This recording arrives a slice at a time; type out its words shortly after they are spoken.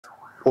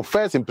O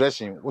first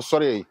impression, o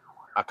sorry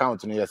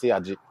account no say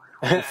age.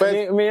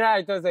 Me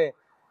right to say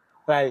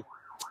like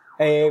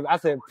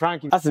as a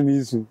prank as a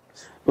music.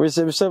 We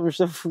should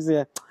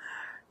say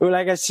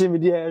like a shame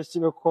there she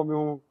be come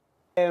home.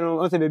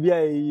 No, say baby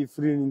I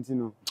free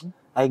no.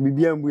 Like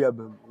baby am buya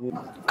bam.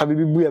 Ka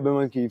baby buya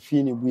bam ke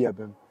fie ni buya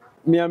bam.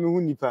 Me am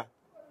hu nipa.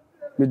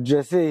 Me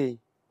dress say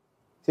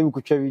we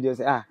could try video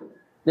say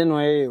then no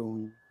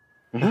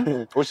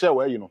O share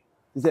where you know.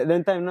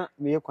 Then time na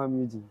me kwa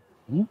meeting.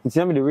 It's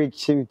not the way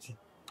shame it.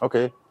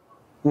 Okay.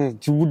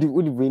 To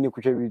would be in a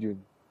quick video.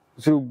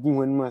 So boom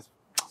when must.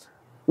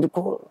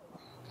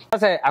 I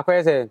say,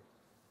 I say,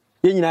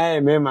 you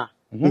know, memma,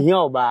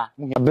 you ba,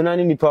 a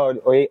banana nipa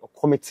or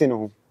committing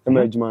on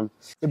emergement.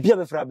 The beer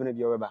of Rabin of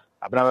your weber.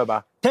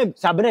 Abnaba. Temp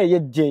Sabina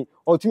yet Jane,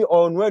 or to me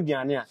on word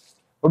Diana.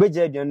 Obey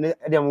Jadian,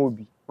 Adam will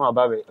be. Oh,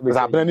 Baby,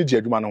 Abnani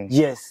Jedman.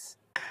 Yes.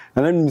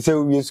 And then say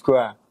we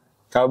square.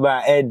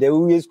 Kaba, the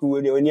way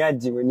school, the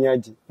Oniaji,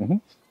 Oniaji.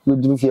 We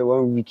do fear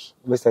 1 week,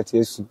 Mr.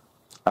 Tessu.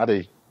 Are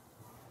they?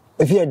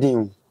 If you are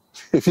doing,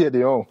 if you are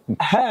the own,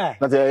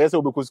 that's a yes,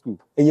 over school.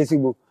 Yes, you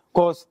go.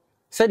 Cause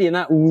said you're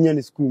not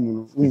in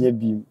school, you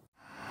be.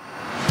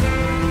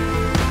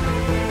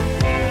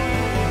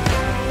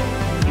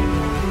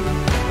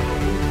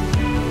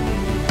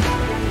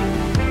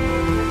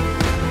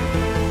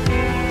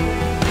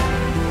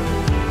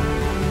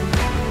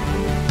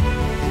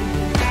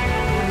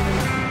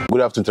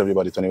 Good afternoon to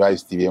everybody. Tony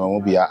Vice TV. I'm going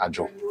to be at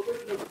Joe.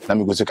 Let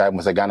me go to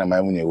Ghana.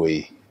 My money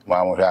away.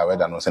 My mother, I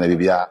don't know. Send a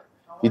baby.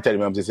 He tell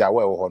me to say,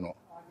 "Well, honor."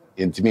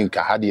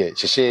 Intiminka had ye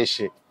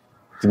she.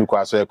 To be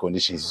quite so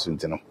conditions soon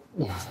to know.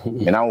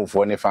 And now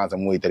for any fans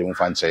and wait and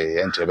fancy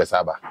and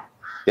Chebesaba.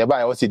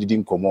 Thereby, I also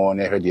didn't come on.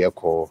 I heard the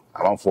echo.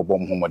 I want for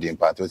bomb home in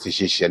part.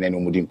 She and any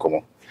moving come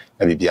on.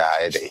 Maybe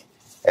a day.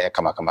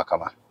 Come.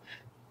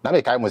 Now,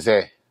 the time was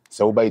there.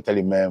 So by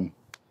telling ma'am.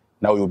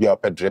 Now you'll be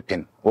up a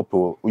dripping.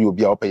 Opo, you'll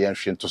be up a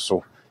ancient to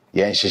so.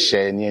 Yan she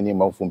share near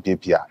mouth from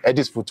PPA.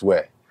 This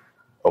footwear.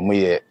 Or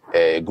me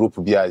a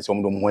group be as some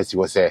of them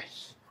was say.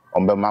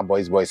 My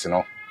boys, you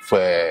know,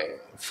 for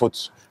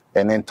foot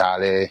and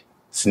entirely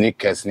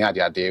sneakers near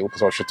the day.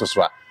 Open or shoot to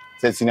swat.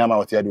 Said cinema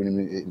out here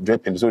doing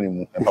dripping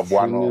zone and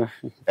Pabuano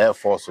Air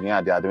Force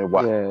near the other.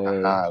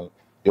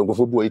 You go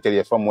football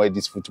Italy from where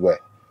this footwear.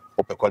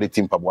 Open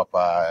quality in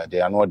Pabuapa,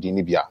 they are not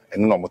Dinibia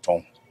and no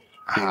moton.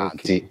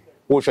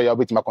 Who show you a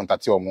bit my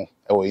contact you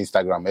or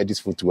Instagram,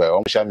 Edis Footwear,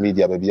 on social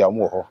media, baby, or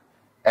more.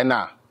 And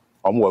now,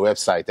 on more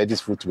website,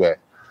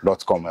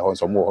 edisfootwear.com, and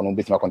some more on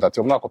bit my contact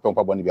you. I'm not copying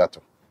Paboni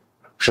Biato.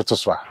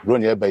 Shotoswa,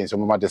 Bronya by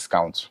some more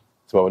discount.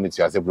 So I need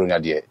to as a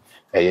Bronya dear,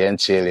 a yen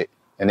chili,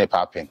 and a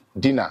papping.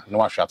 Dinner, no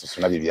one shot to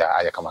Sunabia,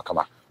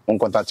 Ayakama. On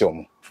contact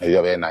you,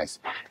 you're very nice.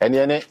 And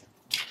then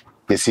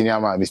the senior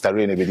man, Mr.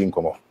 Rain, bedin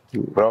come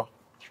bro.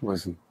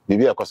 Wasn't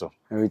Bibi Akoso.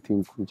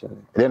 everything good.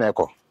 Then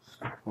echo.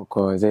 Of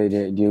course,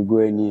 they go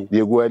any. They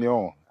go any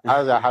on.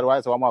 As I had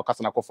wise one more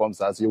customer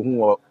forms as you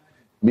who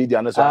media.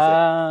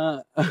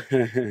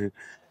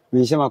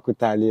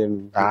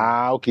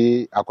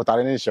 Okay. I could tell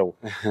any show.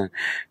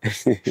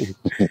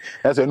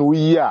 That's when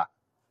we are.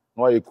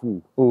 No,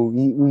 cool. Oh,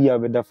 we are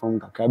better from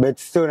Kaka, but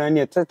still, I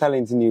need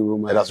talent in you,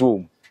 woman. That's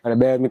room. I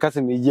bet me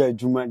cousin me here,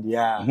 Juma,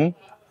 yeah.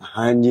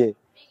 And ye,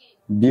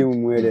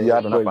 beam where they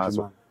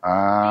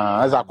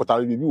are. As I could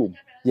tell you.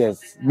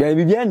 Yes,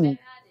 baby,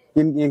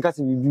 in case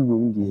we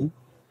do,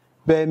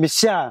 but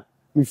Michelle,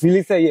 we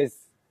feel say yes.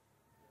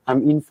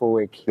 I'm in for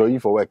work. You're in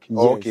for work. Yes.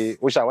 Okay.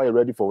 Which are you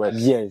ready for work?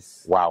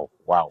 Yes. Wow.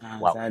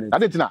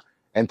 That is now.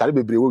 And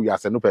Talibe we are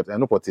no pet and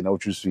no pot in our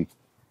choose.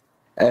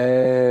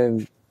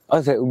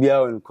 Also, we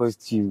are on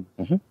costume.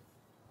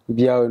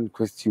 We are on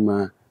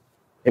costume.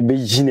 A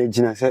big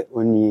gina said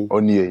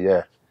only,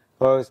 yeah.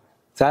 Because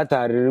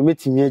Saturday,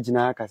 meeting me,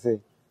 Gina, I say.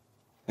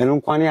 And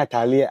on Quania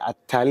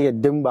Talia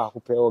Demba who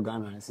pay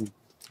organ. I see.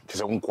 It's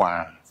a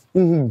unquan.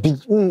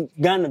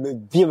 Ghana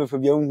be for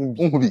your own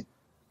be.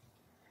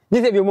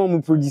 This is your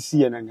mom produce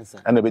and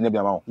the baby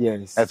amount.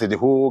 Yes. I said the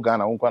whole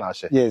Ghana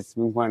unquan. Yes,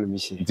 we want a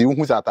machine. The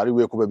who's at Tari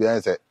wake up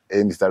behind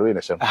Mr.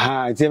 Raination.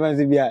 It's even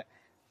to be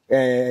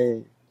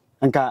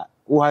Anka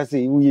was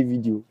a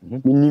video.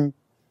 Minim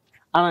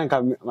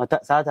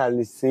Anka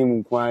Saturday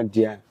same one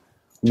dear.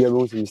 We are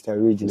going to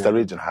Mr. Region. Mr.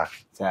 Region,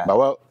 but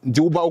well,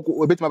 do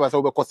a bit my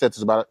over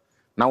corsets, but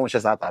now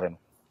she's at Arena.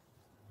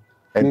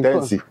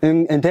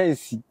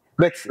 Intense.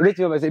 But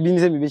later, I said,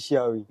 "Be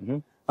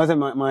sharing." I said,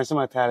 "My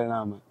son,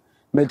 talent,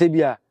 but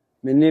Tibia,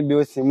 my neighbor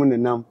was Simon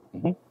and Nam,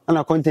 and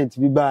a content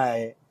to be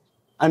by,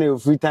 and a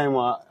free time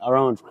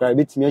around. Cry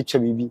bit me,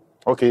 baby.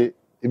 Okay,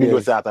 if you go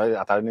at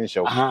a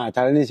show,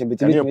 talent,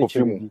 but you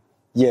perfume.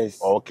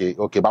 Yes. Okay,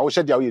 but I will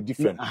share you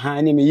different.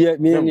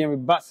 Me,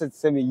 Bassett,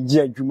 7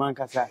 year,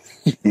 Jumancasa.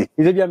 If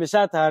you have a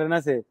shot, and I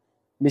say,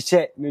 me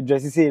check, me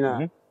dress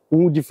in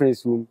who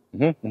difference room.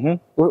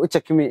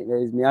 Check me, there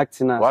is me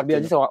acting now. I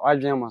just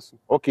watching.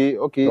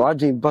 Okay.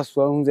 Watching bus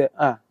one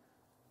there.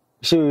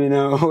 Sure, you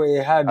know, we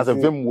had as a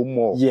film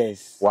more.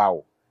 Yes.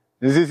 Wow.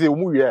 This is a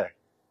movie.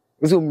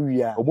 It's a movie.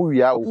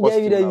 Yeah,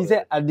 you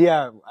say,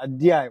 Adia,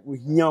 we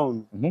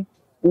young.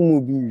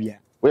 Movie.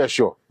 We are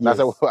sure. Na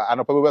say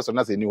anopa be so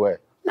na say anywhere.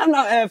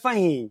 Na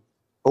fine.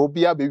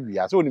 Obia be wi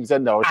ase onim say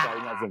na o try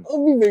nya zem.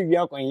 Obi be wi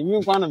akwan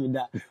mi kwa na me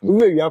da. Obi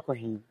be wi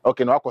akwan.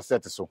 Okay, na akọ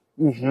set so.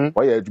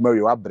 Why you adwuma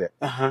wi wa bre.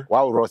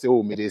 Wa wo say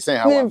o me dey say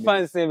how am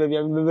fan say baby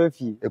be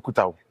fi.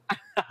 Ekuta wo.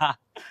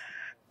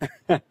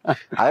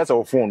 I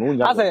say phone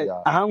unya. I say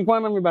aha kwa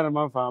na me ba na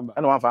man fa amba.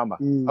 Na man fa amba.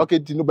 Okay,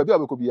 ti no baby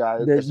abeko bia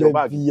e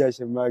bag. Yes,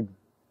 bag.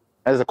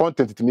 As a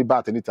content to me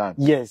back anytime.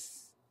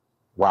 Yes.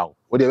 Wow.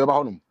 What do you ever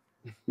honum?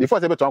 Before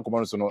I say beto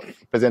anko so no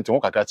present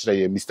won kakra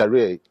kire Mr.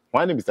 Ray.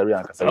 Why name Mr. Ray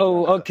anka?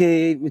 Oh,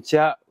 okay.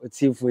 Micha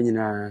otifo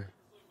nyina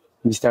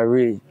Mr.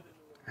 Ray.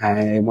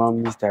 Hi,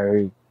 mom Mr.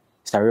 Ray.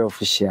 Mr. Ray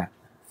official.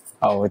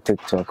 Oh,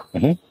 TikTok.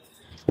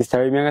 Mr.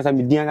 Ray mi anka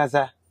mi din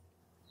anka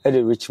e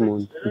de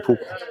Richmond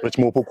Opoku.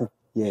 Richmond Opoku.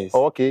 Yes.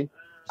 Oh, okay.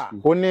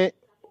 One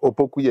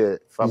Opoku ye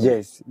family.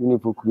 Yes, we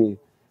Opoku ye.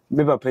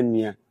 Me papa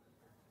nia.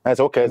 That's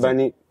okay.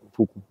 Bani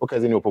Opoku. Okay,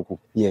 zeni Opoku.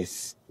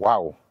 Yes.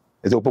 Wow.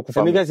 Is Opoku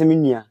family? Me ga se me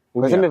nia.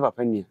 Ko se me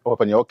papa nia. Oh,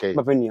 papa nia, okay.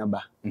 Papa nia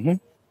ba.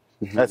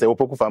 That's a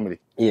Opoku family.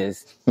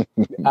 Yes.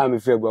 I'm a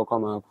free go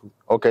come aku.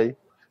 Okay.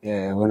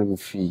 Yeah, one of me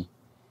free.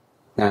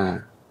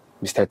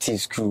 Mr. T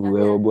school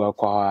we obu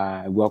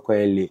akwa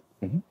ele.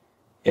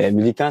 Yeah,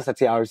 me can start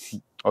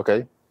RC.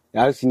 Okay.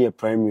 RC near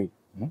primary.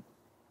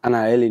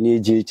 Ana ele near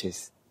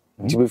GHS.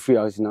 To be free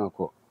RC now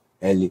ko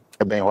ele.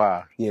 Ben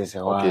wa. Yes,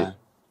 okay.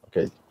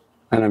 Okay.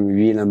 And I'm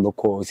really number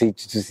call say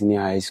to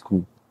senior high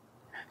school.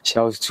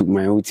 Shouts to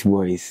my OT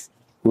boys.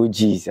 Oh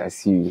jeez, I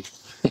see you.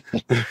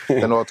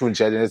 Then all two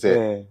children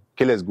say,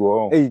 "Killers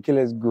go on." Hey,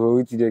 killers go.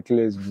 OT the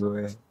killers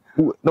go.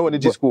 No one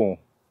in school.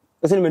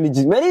 I said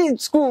many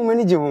school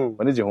manage home.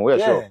 Manage home, we are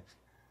sure.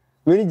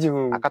 Manage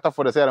home. Akata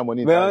for the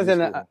ceremony. But I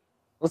said,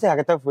 what's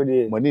akata for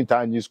the money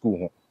in new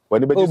school?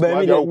 When the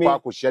school go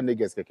park ko share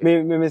niggas keke.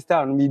 Me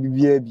start me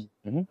BBAB.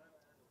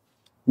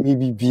 Me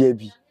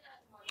BBAB.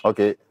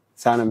 Okay.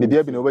 Sana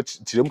BBAB no we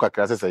chirem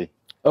kakra say.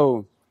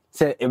 Oh,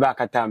 say e ba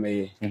kata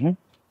me ye.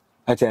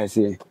 Ati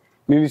say.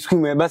 Me school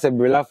me ba say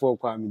brela for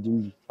kwa me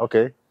dimbi.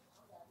 Okay.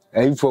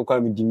 Eh for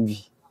kwa me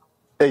dimbi.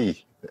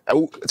 Hey. I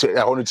want to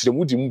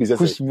chirem dimbi say.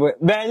 Push boy.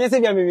 Ba nya say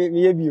bia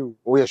me ye bi o.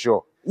 Oh yeah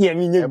sure. Yeah,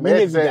 me ye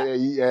bi.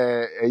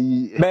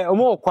 Ba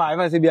omo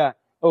kwa e say bia.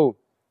 Oh.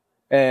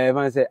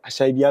 Man say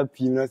ashai bia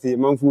pi no say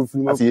manfu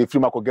free ma. Say you free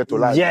ma ko get to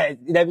life. Yeah,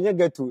 that be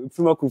get to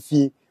free ma ko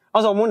fi.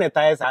 Also mo na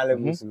tire sa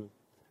level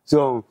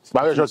so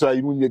but we so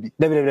you mun be.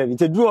 Debi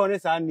te do on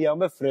say and am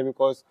be free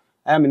because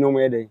I am no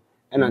more there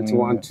and until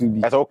 1 2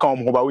 be. As o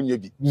kan mo ba won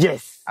be.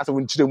 Yes. As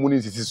won chire mu ni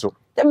sisi so.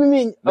 That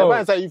mean the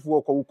man say if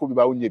wo ko bi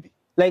ba won be.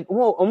 Like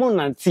omo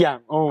nanti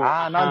am. Oh.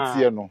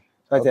 Nanti no.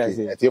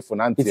 Okay. Atiefo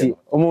nanti no.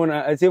 Omo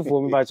na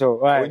atiefo me ba cho.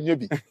 Why? Won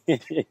be.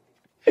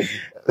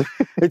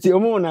 Eti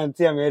omo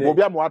nanti am e.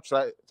 Obi am wa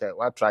try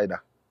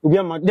that. Obi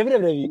am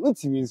debi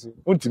untimi so.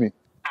 Untimi.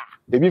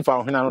 Ebi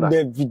fa ho na no da.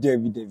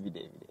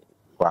 Debi.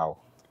 Wow.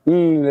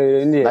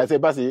 I say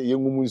ba say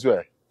yengum nso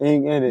e.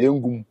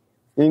 Yengum.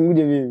 Yengum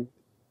debi.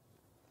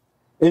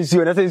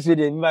 Ensuo na say ensuo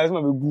de mba so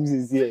ma be gum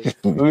sisi e.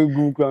 Me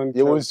gum kran.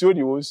 Ye wonsuo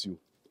di wonsuo.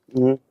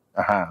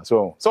 Aha.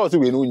 So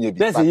we no nya bi.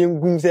 That's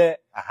yengum say.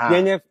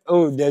 Yenye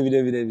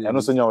debi. I no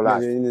so nya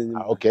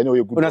wala. Okay, no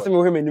we good. Una say me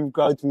ho me nim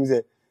crowd tumi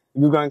say.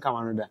 Bi gwan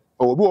come no da.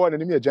 Oh, obi wo na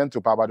nim ye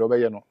gentle pa ba do be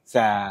ye no.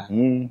 Sa.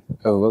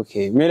 Oh,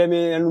 okay.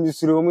 Me anu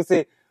misuro mo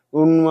say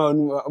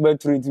onu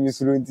obeturu nti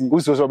misuro nti.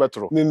 Uso so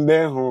obeturu. Me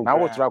mbe ho. Na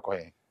wo tura ko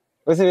he.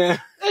 O say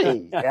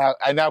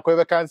I na ko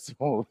be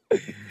cancel.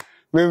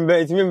 Me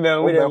mbe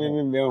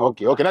ho.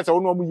 Okay, na say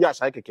onu mu yi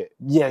asha keke.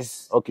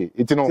 Yes. Okay,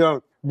 it no.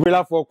 So,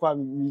 brela for kwa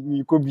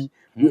mi ko bi.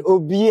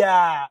 Obi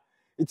a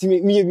it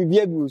me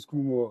bibia bi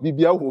school mo.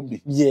 Bibia wo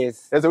bi.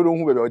 Yes. Ese wo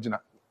hu be ogina.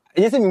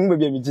 Yes, me hu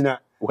be mi gina.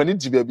 Wani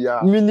ji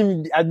bibia.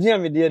 Minim adua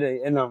me de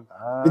dey enam.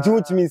 It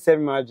won't mean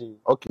 7 margin.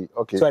 Okay.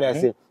 So I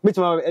say, meet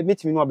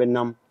me no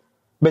benam.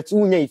 But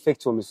unya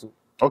effect on me so.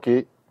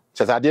 Okay.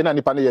 Sasa ade na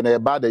nipa ne ye na e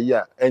ba da yi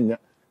a enya.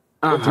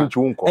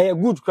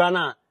 Good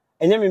crana.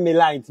 Enya me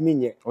line to me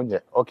nye.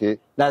 Onye. Okay.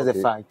 That's the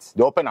fact.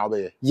 The open now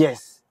be.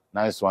 Yes.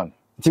 Nice one.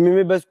 Ti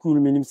me be school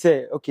me nim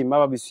say, okay, ma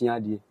ba be sua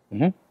ade.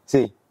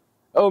 Say.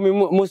 Oh, me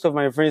most of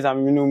my friends are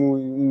me no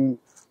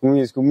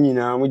mu school me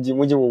na moji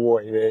wo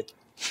here.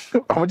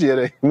 Amoji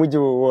here. Moji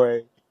wo.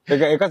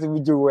 E ka se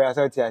moji wo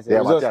asati ase.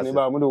 Just me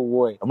ba mo do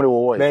wo. Amode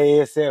wo.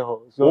 Be say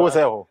ho. So wo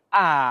say ho.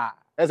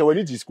 Ese when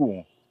you to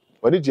school.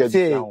 When did you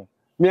education?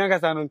 Me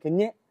anga no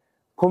kenye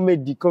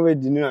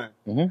comedy no.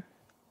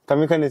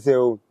 Kami kan say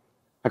oh.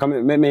 Aka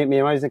me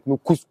imagine me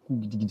ku school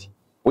gidigidi.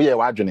 Wo ye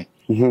wa adwene.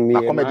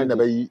 Na comedy na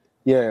be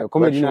yeah,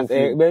 comedy na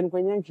be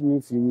nkwanya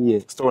ntwimi film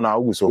here. Still na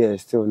wo so. Yeah,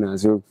 still na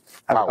so.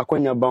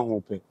 Akonya ba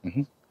ho pe.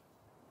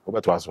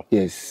 Obeto aso.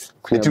 Yes.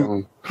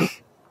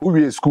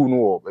 We school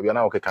no baby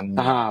na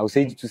okekan. O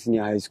say to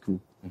senior high school.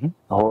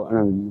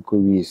 Ana ko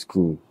we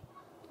school.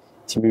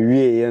 Ti me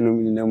wie ye no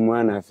na mu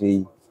ana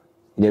fe.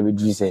 They be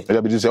do say.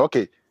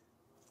 Okay.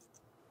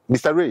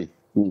 Mr. Ray.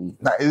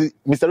 Na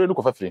Mr. Ray no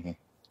ko fa free hin.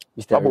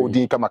 Mr. Aba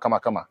odin kama.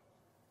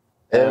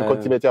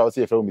 Continue I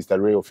say from Mr.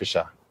 Ray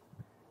official.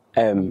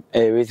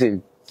 We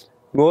say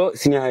go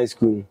senior high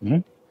school.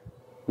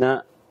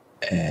 Na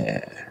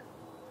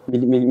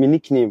Me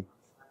nickname.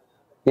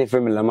 They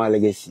from Lama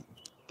Legacy.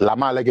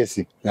 Lama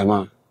Legacy.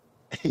 Lama.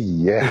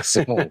 Yes.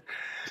 I'm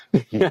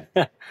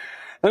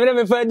gonna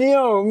be funny,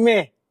 oh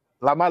me.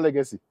 Lama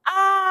Legacy.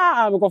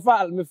 I'm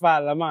gonna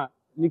file Lama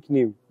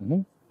nickname.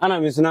 And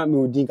I'm not me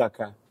Udin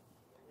Kaka.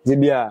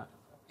 Zebia,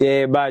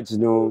 yeah, badge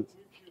no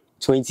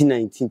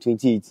 2019,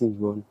 2018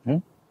 one.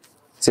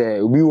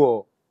 Say we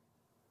were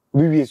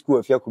school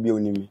if you could be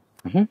on me.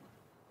 In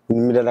the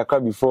middle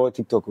of before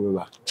TikTok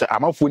over.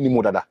 I'm a phone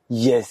more that.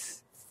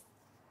 Yes.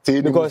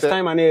 Because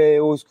time and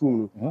old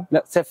school.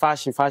 Let's say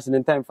fashion,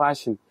 then time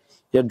fashion.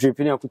 You're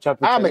dripping your kucha.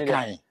 I'm a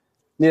kind.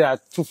 Yeah,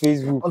 to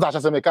Facebook. That's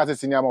just a case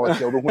senior or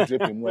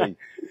dripping way.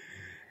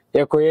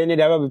 You're going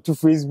to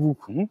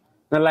Facebook.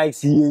 Not like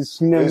see you.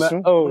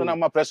 Oh, no,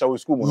 my pressure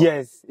with school.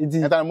 Yes, it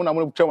is. And I'm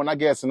going to tell I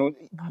guess. No,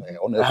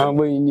 the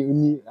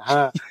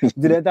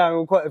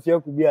time if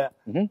you could be a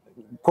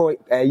call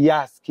a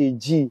Yas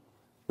KG.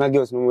 My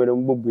girls know where the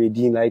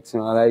breeding likes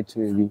and I like to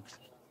maybe.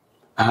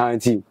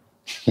 Auntie.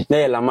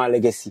 There Lama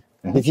Legacy.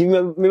 If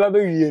you maybe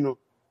you know.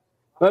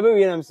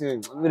 Maybe I'm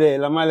saying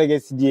Lama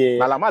Legacy dear.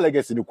 Lama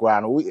Legacy the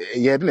Kuano,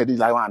 you didn't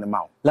like one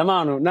amount.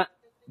 Lama no not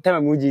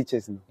time Muji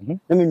chasing.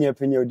 Let me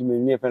opinion of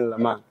me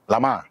Lama.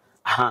 Lama.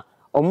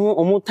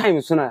 More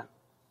time sooner.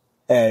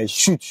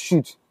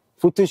 Shoot.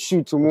 Photo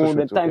shoot more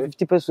than time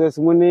 50 pesos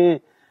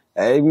money.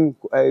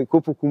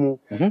 Kopukumo.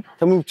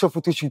 Come to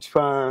photo shoot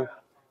for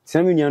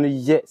some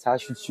yes, I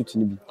shoot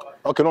in the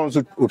okay, no,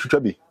 so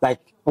like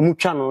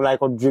channel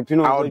like or drip, you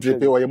know. I'll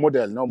drip or your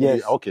model. No,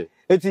 yes. Okay.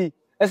 It's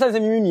as a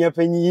million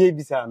penny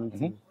beside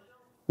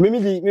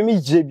maybe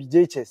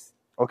JBJs.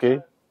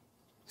 Okay.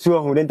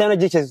 So then time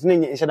JHS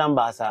name Shadam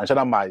Basa.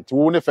 Shadam Mai. To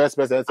win the first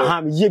person,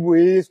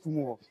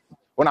 Yebu.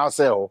 When I'll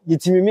sell, you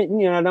to me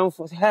down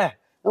for her.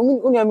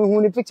 Only I mean,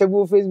 when the picture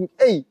go Facebook,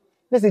 hey,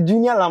 that's a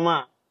junior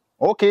Lama.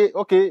 Okay.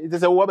 It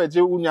is a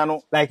Wabaji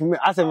Uniano. Like me,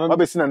 as a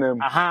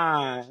name.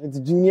 It's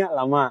junior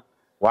Lama.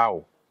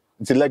 Wow.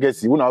 It's a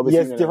legacy.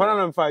 Yes, the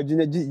 105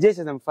 junior,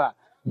 JHS and far,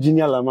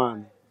 junior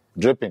Lama.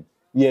 Dripping.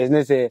 Yes,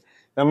 let's say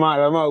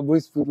Lama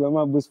Bush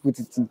put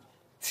it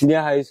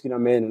senior high school,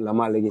 man,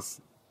 Lama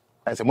legacy.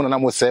 I said, Mona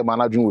was say, man,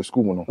 I do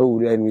school. Oh,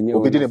 then we know.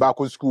 We did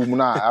about school,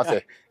 Mona. I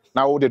said,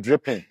 now all the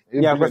dripping.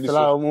 Yeah, but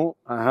Mr.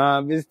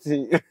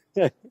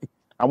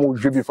 I'm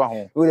dripping for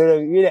home.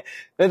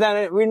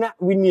 We're not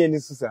winning any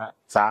suicide.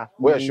 Sir,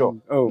 we're sure.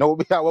 No,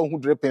 we are one who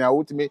dripping. I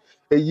would make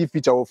a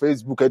picture of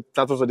Facebook.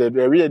 That's also the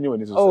real new.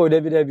 Oh,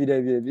 David.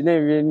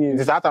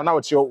 This after now,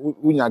 it's your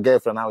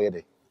girlfriend now.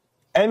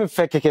 I'm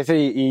fake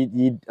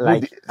say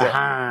like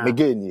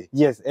again.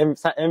 Yes, I'm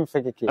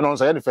fake. And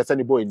also, any first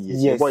any boy in here.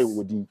 Yes. Boy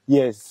would.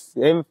 Yes,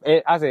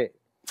 as a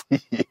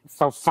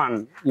for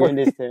fun. You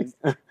understand?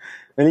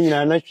 And you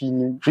know, not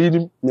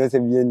treating. Yes,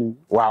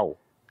 wow.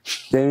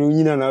 Then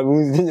you know,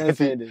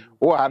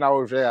 oh, I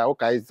know.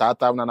 Okay, that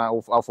time now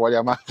for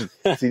your man,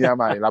 senior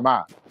man,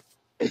 Lama.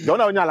 Don't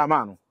know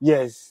Lama.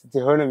 Yes,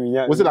 the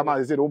honor. Was it Lama?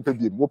 They said, don't pay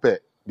him.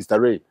 Mr.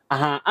 Ray.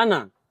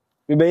 Anna.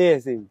 We be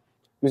saying.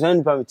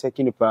 Mr. Probably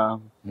checking the power.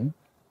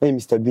 Hey,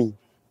 Mr. Bean.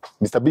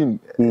 Mr. Bean,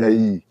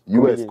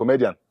 US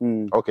comedian.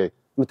 Okay.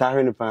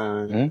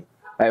 Mr.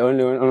 I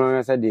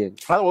only said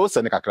it. I was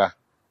sending a crack.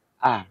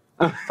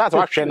 That's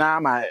what she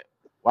now my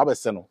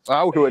Wabaseno.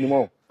 I will do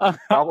anymore. I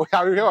will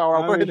hear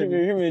our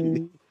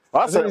question.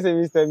 What's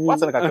Mr. Bean?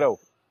 What's a cacao?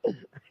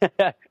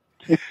 I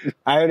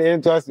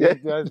already trust you.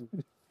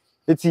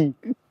 It's he.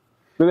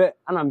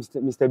 I'm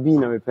Mr.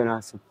 Bean, I'm a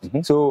penance.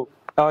 So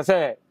I was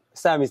say,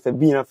 Sir Mr.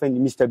 Bean, I find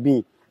Mr.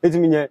 Bean. It's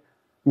me,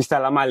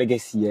 Mr. Lama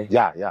Legacy.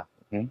 Yeah.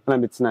 And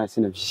I'm nice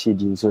in a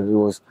shading, so it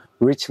was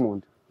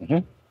Richmond.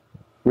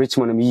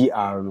 Richmond,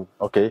 ER.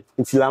 Okay.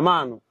 It's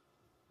Lamano.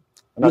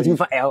 It's me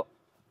for L.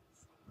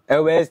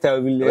 West,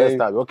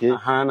 okay.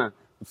 Hannah,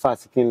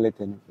 first second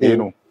letter. You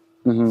know.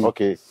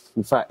 Okay.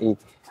 In fact, and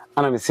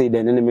I'm saying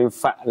then, and then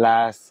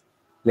last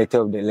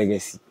letter of the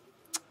legacy.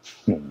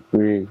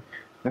 Really.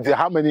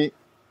 How many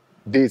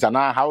days and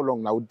how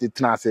long now did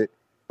Tina say?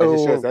 And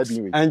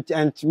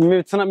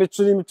me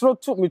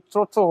trot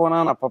one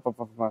on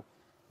papa.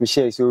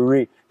 Michelle so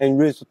Ray and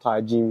Ray to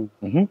Tajim.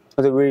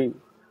 The Ray,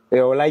 they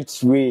all like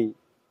Ray.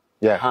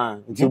 Yeah,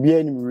 to be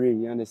any Ray,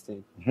 you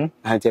understand?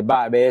 And a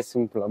bar bear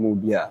simple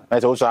mobile.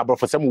 That's also about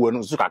for someone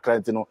who's a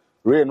client, you know,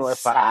 Ray no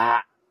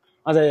far.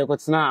 As I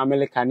got now,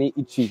 American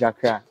each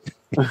crack.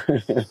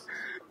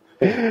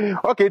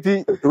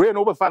 Okay, Ray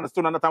no fan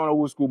stone and the time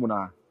of school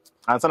now.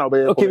 And son of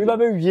okay, we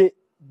have a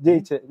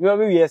date, we have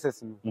a yes.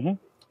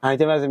 I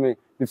tell me,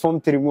 the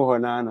form 3 more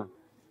Nana.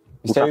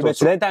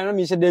 Mr. Time,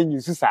 I'm sure they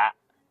use that.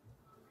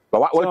 But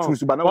what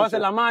choose but what's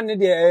a man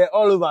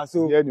all over?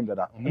 So,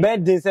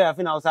 bed they say, I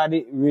think outside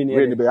it rainy.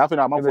 I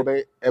think I'm for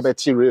a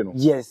bit rain.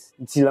 Yes,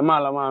 it's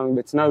Lamala,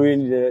 but it's not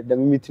rainy. The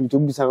meeting to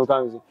be some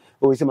council.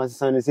 Oh, it's my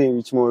son is saying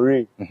which more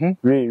rain.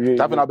 Rain.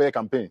 Having a bear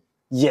campaign.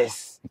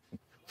 Yes.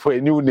 For a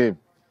new name.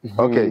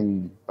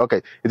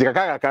 Okay. It's a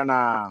kind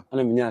I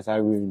mean, yes, I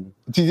will. And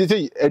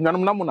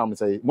Munam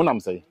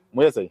say,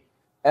 where say?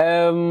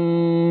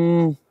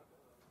 Oh,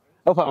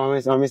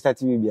 Mr.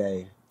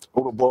 TV.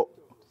 Oh,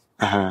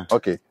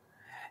 Okay.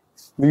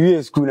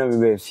 We school na me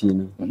be fie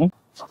no.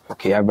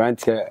 Okay, I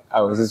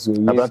was so.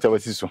 Abrante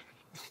was so.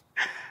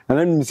 And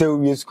then me say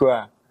we school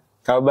a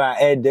ka ba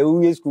the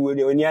we school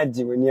we oni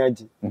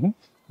agi.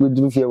 We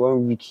do for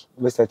 1 week.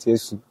 We start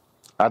yesu.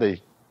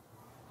 Ade.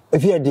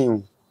 If you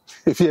dey.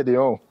 If you dey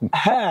on.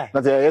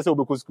 Na say yes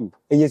we go school.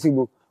 Yes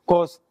go.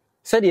 Cause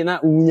said na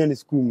unya ni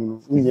school mu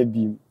no, unya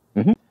bi.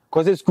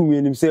 Cause school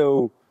me nim say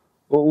o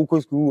go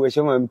school we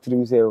shema me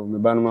trim say o me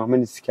ba no ma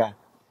ni sika.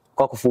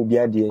 Kwakofo bi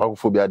ade.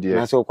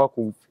 Na say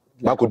kwako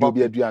Mako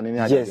bi aduane ni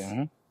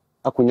ade.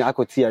 Akonya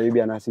akoti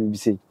Arabia na se bi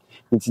say.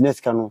 Nti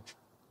next ka no.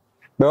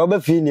 Be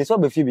oba fie ni so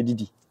oba fie be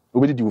didi.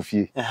 Oba didi wo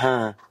fie.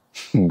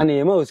 Ana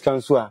ye ma o sika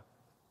nso a.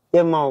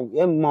 Ye ma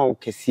o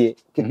kese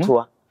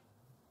ketwa.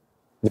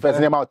 The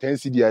person name out 10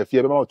 CD I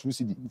fear be ma 2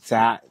 CD.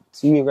 Sa,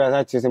 ti mi kra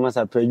sa che se ma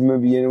sa pradwuma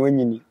bi ye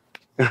wanyini.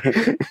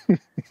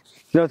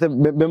 No say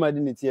be ma di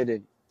ne tie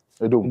den.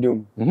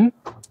 Edom.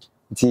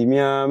 Ti mi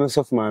a me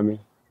sof ma me.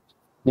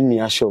 Ni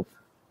a shop.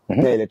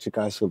 Na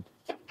electrical shop.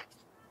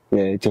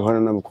 Yeah, ti hono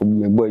na ko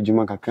me boy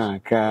juma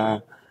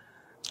kaka.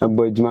 A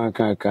boy juma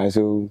kaka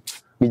so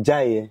mi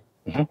jaye.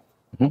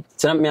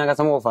 Tira mi aka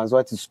some of us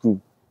what to school.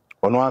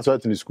 Ono answer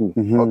to the school.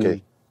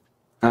 Okay.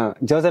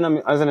 Just na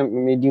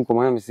me din ko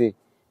ma me say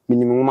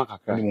minimum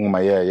makakra.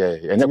 Minimum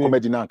yeah. Enya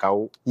comedy na nka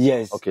wo.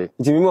 Yes. Okay.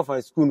 Nti me mo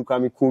for school no ka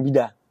me ko bi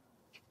da.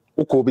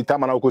 Wo ko bi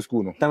tama na wo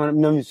school no. Tama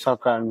na mi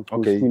sakra no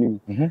okay. School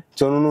ni.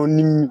 So no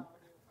nim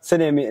se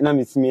na me na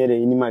me simi ere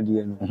ni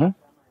made no.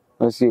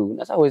 O se o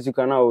na sa we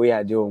sika na we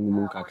ade o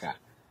mu kaka.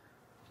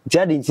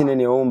 Jadi nti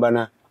ne o mba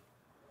na.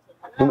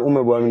 O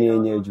me bo amni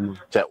enya adwuma.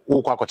 Che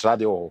wo kwa kotra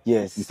de o.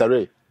 Yes. Mr.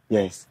 Ray.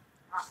 Yes.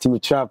 Ti me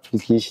trap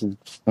application.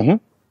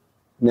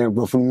 Na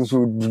gbofun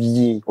muso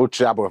duye. O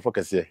try abo for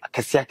kese.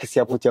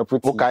 Kese poti.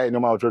 O kai no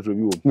ma o trotro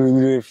bi o.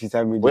 Me refuse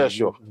me. We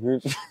sure.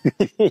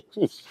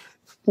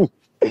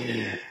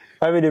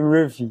 I made them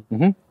refi.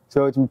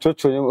 So to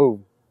touch on oh.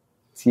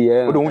 See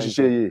o don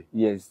hihye ye.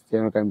 Yes,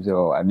 dem come say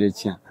oh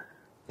adechia.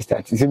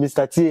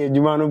 Mr. T,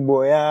 Juma no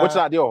boy. What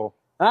try de o?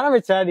 Na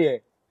me try there.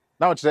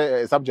 Now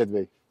try subject be.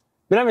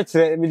 Me na me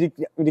try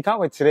me can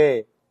we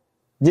try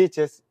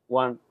JHS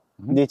 1,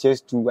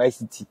 JHS 2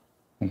 ICT.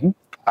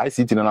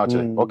 ICT na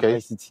try. Okay.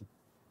 ICT.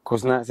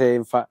 Cause na say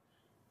in fact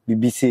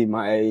BBC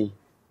my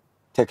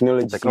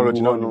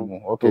technology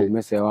no. Okay.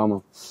 Me say wa ma.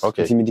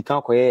 Okay. Ti me di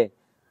kan ko ye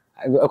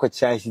I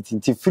try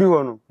ICT. Ti free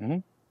one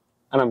no.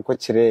 Ana me ko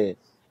try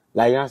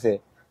like you say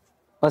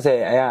I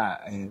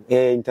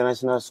say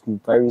international school,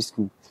 private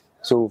school.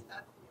 So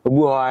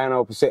obu ho I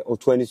na say o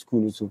 20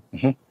 school so.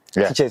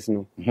 Yeah. Teachers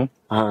no.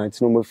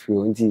 It's no more free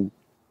until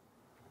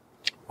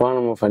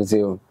one more fan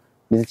say oh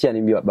this teacher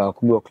ni bi ba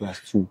ko bi class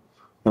 2.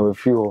 Na we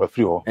free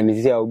ho. And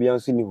this year obi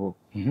anso ni ho.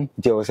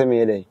 Nti o say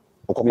me dey.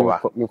 Me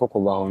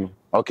kokoba ho no.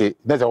 Okay.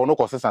 There's a one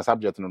consistent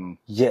subject no.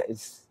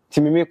 Yes.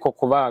 Ti me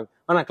kokoba.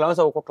 Ana class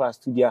o class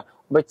 2 dia,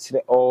 but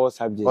all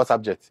subjects. All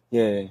subjects.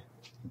 Yeah.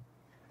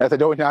 I said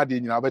don't have the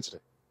nyina ba kire.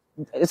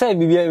 Say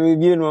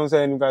bibi no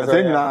say no ka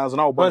say nyina so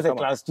na wo bon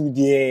class 2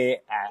 dia.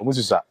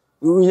 Omususa.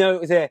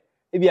 Unya say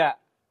e bia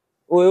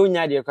o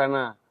nya de kwa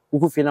na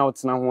ukufi na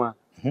otena ho a.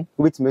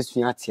 Obetime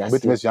sua ate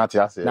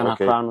ase. Na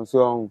okay. Na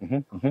so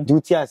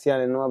duty ase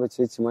ale no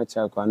abechechi ma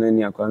cha kwa na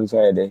ni akwa nso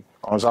ayede.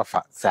 Onso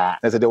fa. Sa.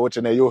 Na say the watch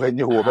na yo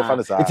hanyi ho be fa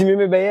no sa. Iti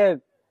me be ye.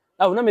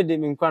 Na me de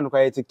me nkwa no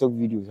kwa TikTok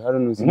videos. I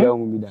don't know si da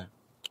hu bi da.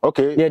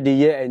 Okay. Yeah, the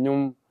year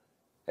enyum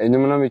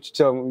na me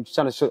chicha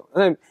no show.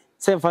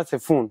 Say fa se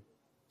phone.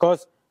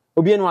 Cause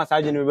obi enu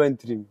asaje no be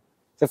ntrim.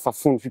 Say fa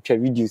phone feature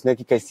videos na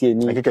kika sie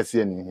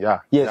ni. Yeah.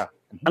 Yes. Yeah.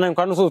 Ana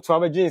nkwa no so to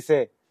abegye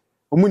say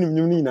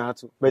omunim ni na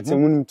ato. But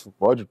omunim to.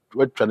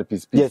 What trying to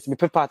piece. Yes, me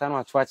paper ta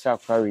na to acha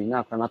query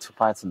na akwa na to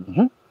party.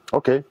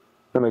 Okay.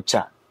 Na me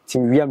cha.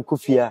 Tim wiam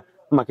kofia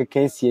ma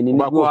keka sie ni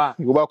go a.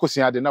 Go ba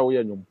kosua de na wo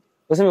ye nyum.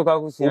 O se me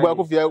kwa kosua. Go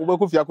ba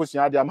kofia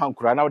kosua de am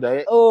hankura na wo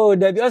da. Oh,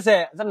 da bi o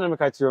se na me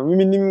ka chiro.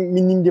 Mi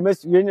nim de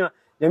masu we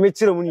ya me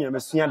chiro mu ni ya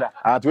masua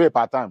da. To a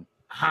part time.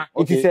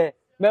 It is say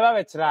me ba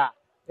be chira.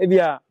 E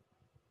bia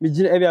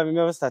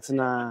me start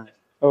na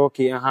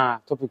okay,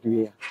 topic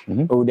we ya.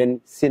 Oh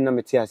then say na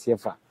me ti ase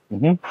fa.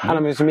 Ana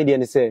me so media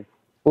ni say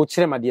o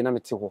chire ma de na me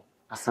ti ho.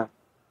 Asa.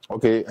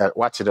 Okay,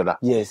 watch it that.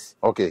 Yes.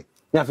 Okay.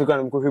 Na Africa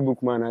na ko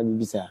Facebook man na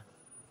bibisa.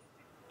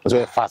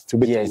 So fast.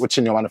 Which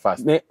in your one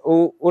fast. Me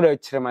o da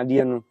chire ma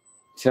de no.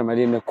 Chire ma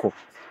de na ko.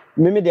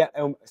 Me de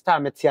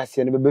star me ti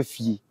ase no be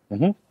fie.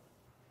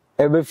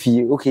 E be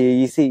fie. Okay,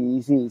 you say.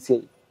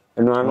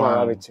 No anu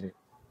ara be chire.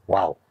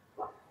 Wow.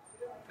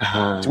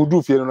 To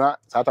do feel na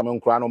sata me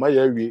nkura no ma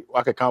ya wi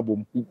akeka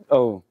bom.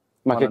 Oh,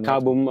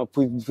 makeka bom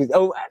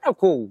oh, I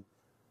cool.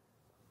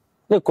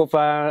 The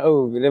copa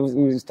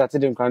we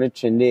started in kind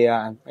trend there.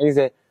 I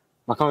say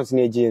my account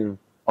ni agent.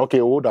 Okay,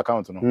 old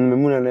account no. Me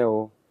muna na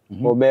o.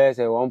 O be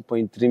say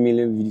 1.3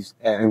 million views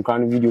and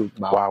kind video.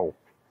 Wow.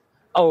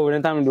 Oh,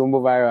 then time do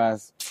mbo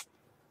virus.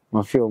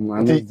 My film,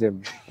 I miss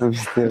them.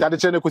 That the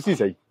channel ko si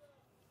say.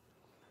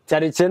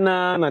 Tari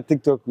channel na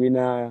TikTok we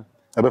na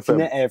na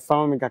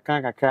farm me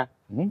kakra.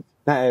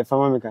 Na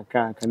farm me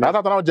kakra. Na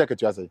ta na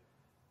jacket you say.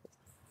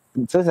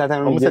 So that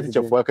time I'm a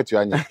teacher for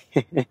Katuanya.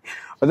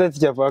 Was that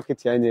teacher for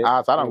Katuanya?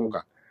 Ah,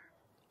 Saramuka.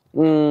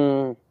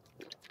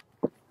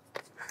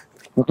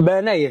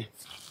 Benaye.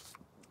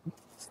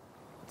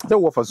 They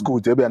work for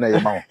school to be an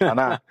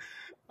amount.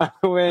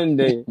 When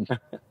they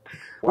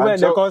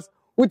because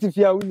what if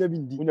you are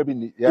wouldn't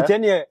be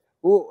yeah.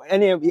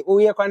 Any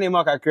we can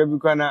make a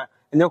crab and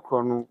no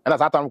chrono. And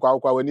as I time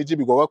when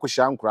you go work with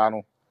Sham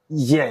Crano.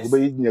 Yes.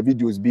 Your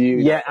videos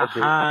be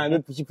yeah, no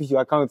push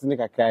your account make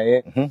a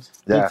cry.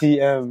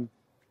 Yeah.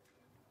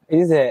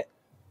 Is a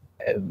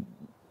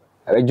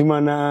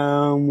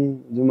Jumana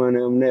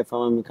ne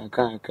family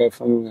kaka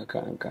family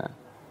kaka.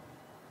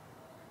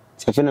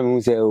 Sefena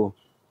mu say oh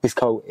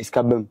it's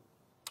kabam.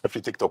 If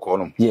you TikTok on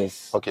them.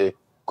 Yes. Okay.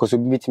 Cause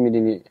we beat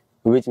me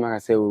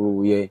say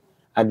oh yeah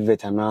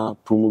advert na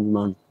promo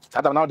man.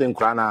 I don't know them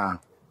crana.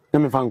 Na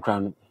me fan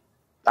crana.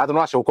 I don't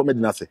know how comedy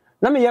na say.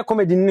 Na me ya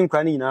comedy nin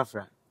crana in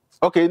Afra.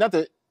 Okay, not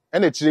a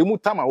and it's mu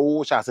time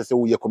I shall say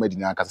we comedy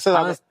na ka. Say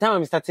time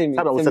I'm starting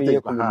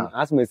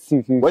as my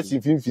scene. What's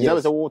in film?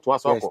 That was to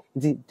us all.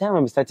 The time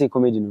I'm starting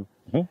comedy no.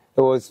 It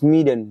was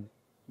me then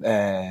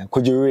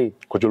Kojure.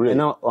 And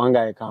now one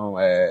guy come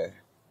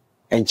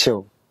and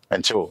chill.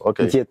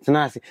 Okay. It's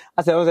nice.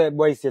 I said, "Oh,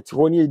 boys, it's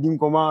one year didn't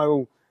come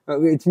out.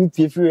 It's me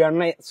free and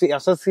night. So I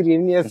saw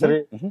serious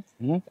yesterday.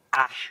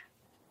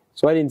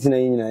 So I didn't know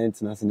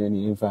international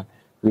in fact.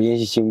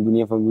 Relationship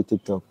with from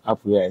TikTok.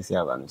 Up where I say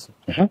about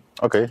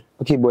Okay.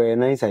 Okay, boy, a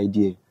nice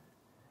idea.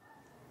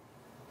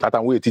 That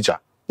I'm a teacher.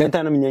 Then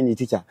time I'm a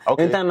teacher.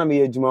 Okay. Then time I'm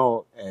a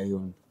Juma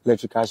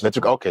electrical.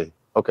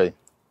 Okay.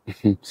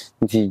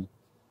 See,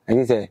 I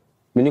can say,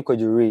 many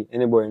Kojure,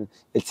 any boy,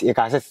 it's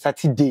a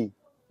Saturday.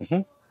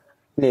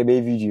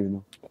 Baby video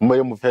no.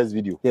 My first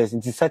video. Yes,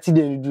 it's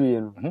Saturday you do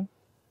you know.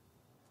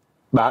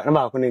 But I'm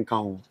not going to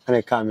come. And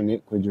I come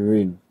in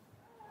Kojure no.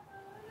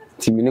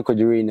 Ti me ne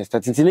Kojure na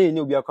start till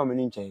you be come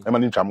in chain. E ma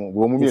ni twamo,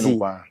 wo mu mi no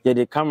kwa. Yeah,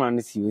 the camera no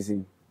see we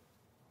see.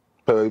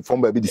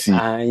 From baby see.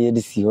 Yeah,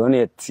 the see on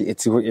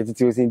it's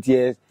was in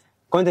tears.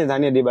 Content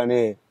and dey ba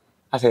na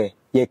I say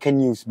you can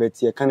use but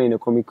you can in a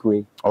comic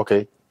way.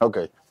 Okay.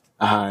 And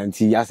I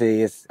say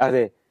yes.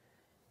 I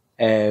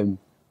say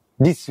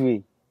this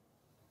way.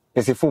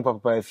 It's a phone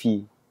papa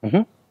fee.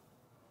 Yeah.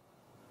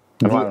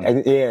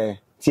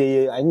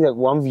 See, I think that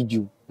one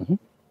video.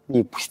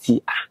 You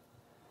posty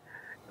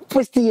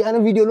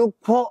and video no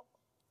po.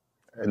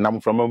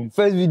 Nam from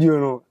First video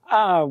no.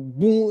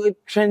 Boom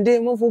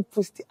trending mo for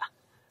posty.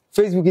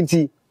 Facebook in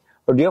see.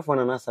 Or do you for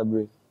Nana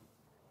Sabre?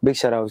 Big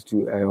shout out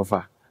to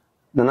offer.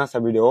 Nana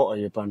Sabre the all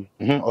your pan.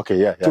 Okay,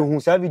 yeah. So who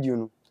say video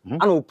no?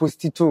 I no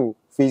post it to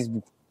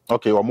Facebook.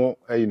 Okay, or more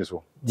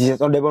so.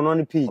 Yes, on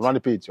the page. On the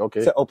page,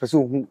 okay. Say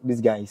person who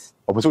these guys.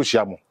 Person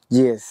Shiamo.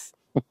 Yes.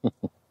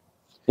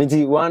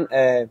 Nti one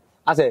I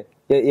say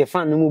you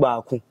fan no mu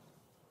ba ku.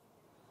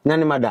 Na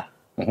ne mada.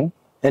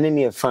 Ene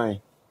me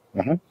fine.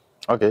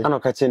 Okay. Ano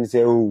ka chen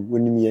say oh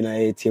woni me na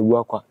e tie bu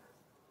akwa.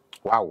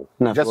 Wow.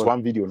 Na Just for,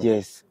 one video no.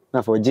 Yes.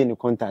 Na for Jane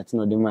contact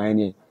no de man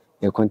e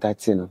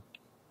contact no.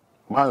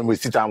 Man we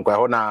sit am kwa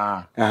ho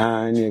na.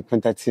 Ne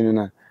contact no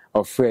na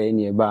of friend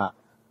ne ba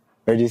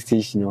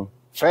registration no.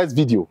 First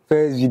video.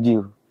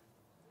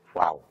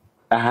 Wow.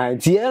 Hey,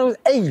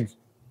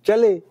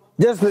 Charlie,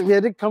 just let me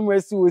the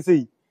camera see we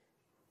say.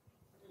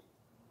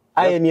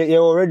 I you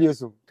already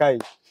so kai.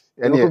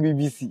 And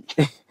BBC.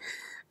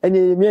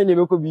 And me and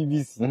you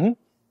BBC. And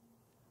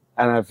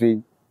I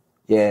feel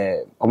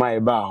yeah, on my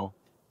bar.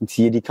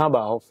 Nti the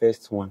camera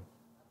first one.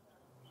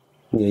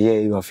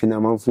 Yeah, you are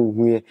finna man fu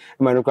hu.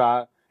 Man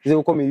ko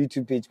you come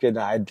YouTube page ke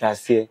da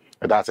address here.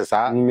 That's it,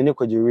 sir. Me ne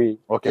ko jere.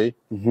 Okay.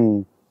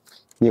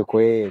 You ko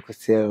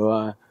say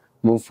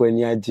Monfo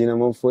ni agina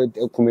monfo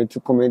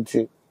comment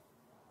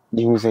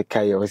you say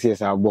kai o say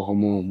sa bo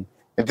homo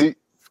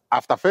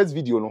after first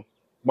video no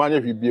man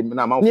you be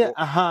na man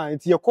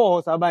it's your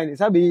call sa ba ni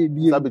sa be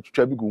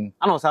twitwa bi gum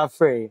ana sa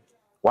free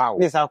wow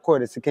this I call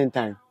the second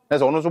time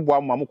that's ono so bo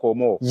am am call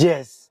more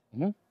yes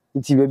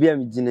nti baby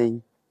am gina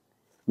yi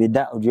me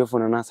da audiofo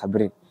na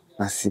sabre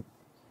na si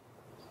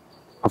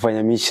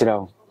afanya mi shira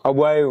o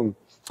oboayo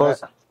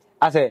first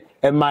I say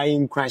am I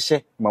in crash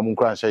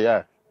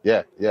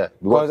yeah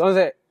because on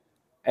say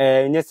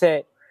you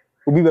say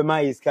obi be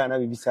my iska na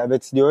bibisa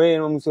but the way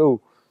no so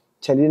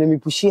chale na me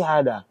push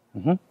harder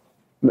me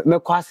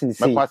kwasin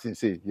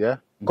say yeah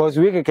because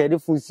we can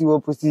get full see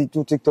what post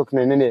to TikTok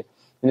na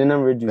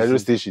radio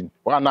station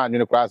one na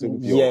you class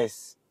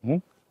yes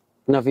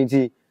na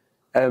finti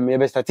you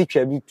be start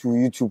tribute to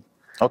YouTube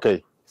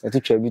okay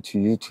start tribute to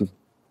YouTube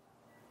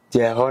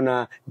there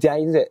hona there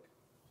is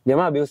the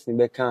ma be osin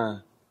be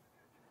kan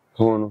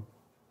hono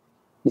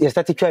you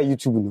start try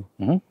YouTube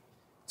no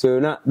so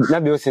na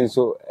be osin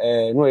so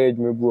no e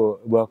dwumebu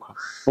akwa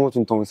no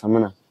tunton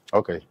samana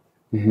okay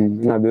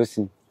na be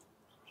osin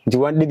the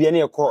one dey be na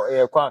e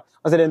kwa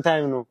at the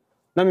time no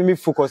na me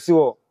focus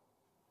wo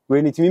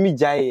we need me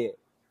jai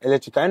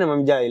electrical na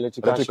me jai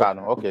electrical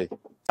no okay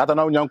ata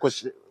na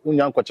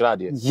unyanko chira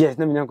de yes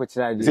na me nyanko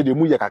chira de say de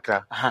mu ye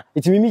kakra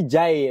it me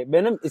jai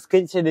be na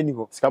sketch de ni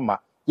ho skama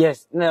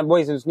yes na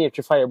boys no ne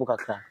try fire book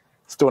kakra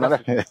Stone na.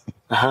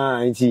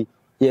 Nti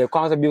yeah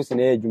kwanza bills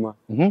na adwuma.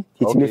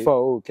 It me for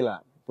oh killer.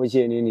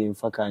 Poche ni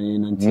mfaka ni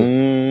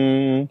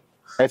nanti.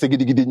 Ese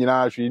gidi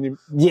nyina hwe ni.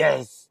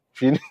 Yes.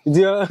 Hwe ni.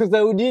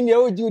 So udin ya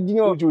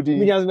udi.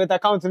 Me just better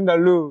count in the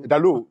low. Da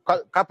low.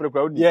 Ka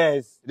prekwa udi.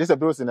 Yes. This a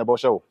bills in a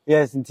bosho.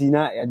 Yes, nti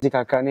na ya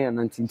dika ka na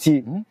nanti.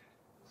 Nti.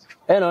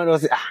 No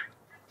say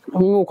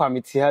mo kwa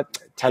meti ha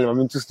chale ma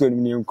mintu stone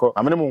ni nko.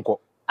 Amene mo nko.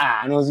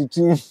 No so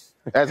two.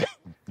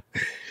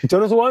 It's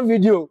also one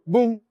video.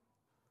 Boom.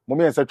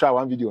 Mommy and try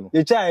one video no.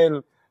 The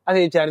child, I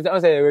say child, I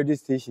say a radio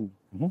station.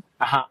 And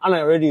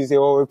I already say,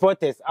 oh,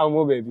 reporters, our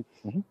more baby.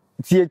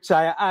 See a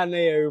child, and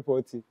I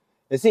reporting.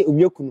 They say,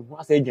 we couldn't,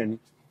 I say, Johnny.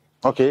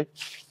 Okay.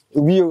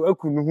 We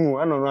couldn't,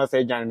 I don't know, I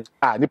say, Johnny.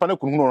 Nipa no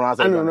couldn't know, I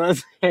don't know, I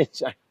say,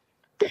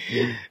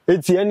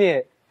 it's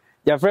here.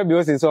 Your friend be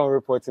also so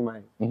reporting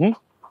mine.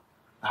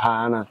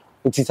 Anna,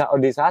 it is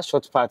a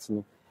short part,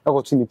 no. I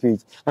got 20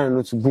 page, I don't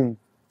know to boom.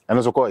 And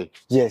also koi.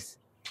 Yes.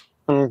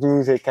 I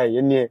don't say kai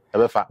any.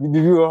 Ebefa.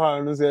 Bibi o ha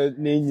no say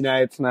na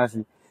nyina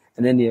etnasi.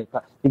 And then the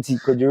nti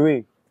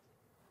kodwe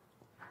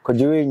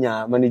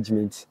nya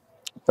management.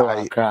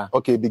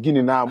 Okay,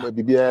 beginning now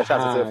bibi e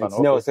sha say fa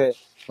no. No say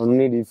on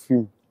need the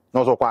film.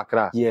 No so kwa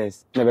Accra.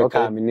 Yes, na be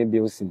ka me ne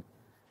bilsin.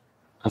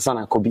 Asa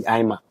na Kobi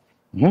Aima.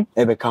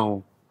 Ebe ka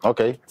ho.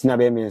 Okay. Tina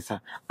be me nsa.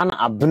 Ana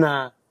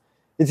abna.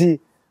 Nti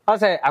I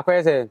say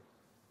akwai say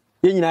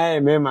ye nyina e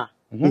mema.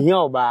 Here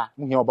oba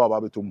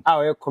betum.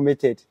 We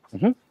committed.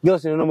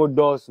 Girls no more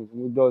doors,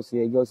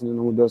 yeah, girls no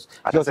more doors.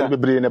 Girls be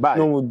brave ne ba.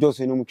 No more doors,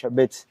 no more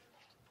bet.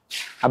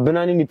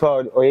 Abena ni nipa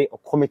o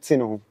committing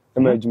no. E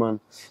ma adwuma.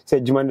 Say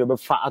adwuma no be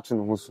fa ato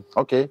no so.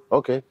 Okay.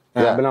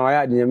 Yeah, abena wa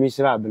ya de mi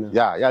shira abena.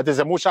 Yeah, there's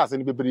a more chance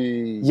ni be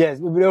brave. Yes,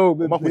 be brave.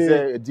 Mo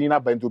say dina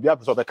ba nto bia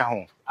so be ka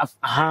ho.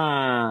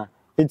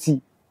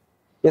 Eti.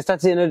 You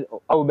start saying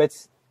I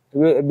bet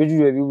be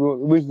do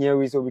we here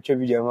we so be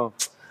video ho.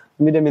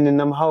 Me dem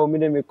nam how me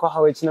dem ko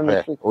how echi na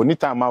me oni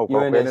time ma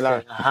ko ni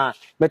la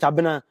but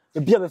abena e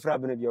bia be fra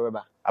abena bia we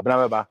ba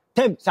abena we ba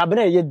tem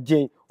abena ye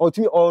den o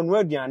tumi o no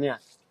aduane a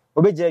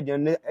obeje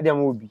aduane e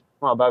dem obi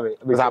ma ba be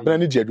abena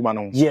ni di adwuma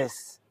no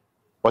yes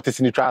what is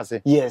in the trance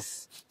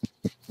yes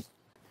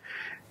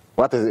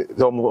what is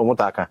it o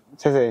mutaka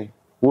say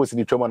wo is in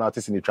the trauma na what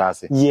is in the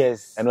trance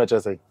yes eno che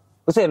say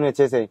o say eno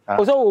che say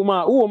o so wo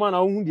ma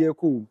na wo hu de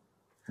ko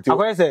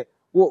akoye say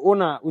wo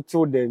na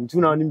uti dem tu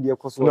na onim de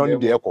ko so no onim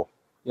de ko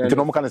nti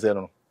no mo kan say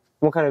no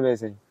mo kan be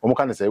say o mo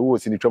kan say wo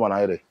is in the trauma na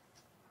here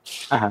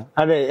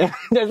ade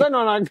there's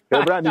no na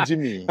brand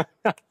Jimmy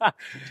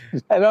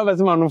I love us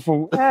man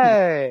from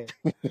hey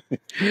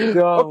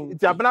so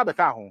ti abena be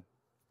ka ho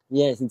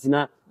yes nti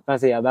na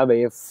say ababa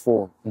ye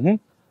 4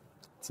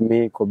 ti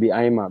me Kobi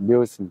Aima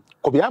Bilson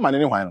Kobi Aima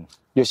ne hwan no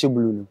Yoshi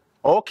Blue no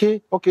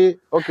okay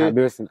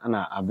Bilson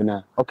ana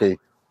abena okay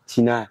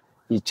tina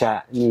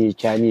icha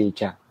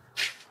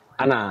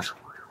ana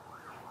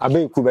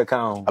abeku be ka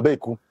ho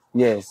abeku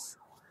yes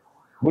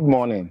good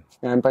morning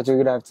and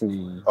good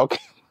afternoon okay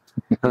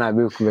ana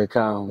abeku be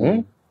ka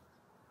ho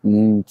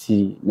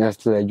ti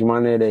next adwuma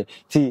na dey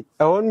ti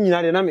e won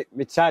nyina de na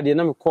me cha de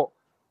na me ko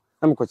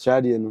cha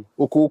de no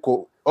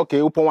okoko okay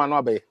upon one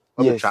no be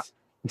obecha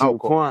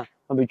upon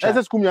obecha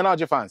ese school me na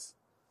age fans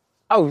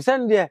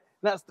send there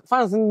na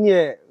fans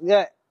nie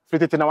yeah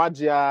fitete na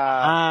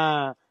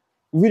wagia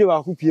video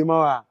wa ku pie ma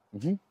wa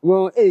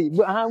wo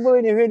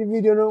wo ne hwe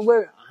video no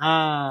wo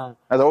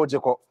as oje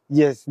ko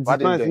yes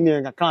fans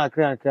nie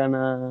kra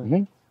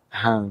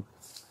na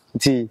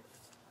ti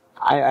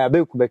I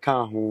abeku be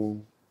kan ho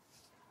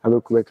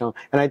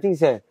and I think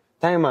say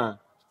time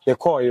they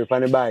call you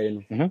pan buy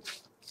no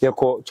they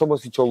call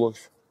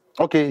chobos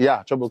okay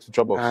yeah chobos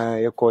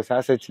you call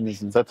asset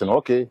business certain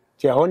okay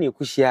ti a hon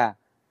ekuhia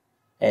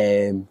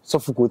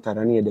sofuko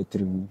tara na the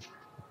trim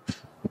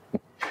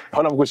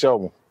hon am go share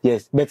mo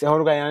yes but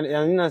hon ga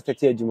yan na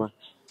start adwuma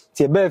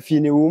ti ba fi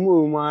ne wo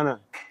mu ana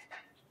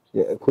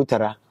ko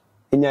tara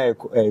enya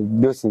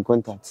business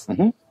contacts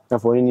na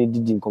for any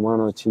didi nkomo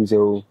na chim say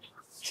o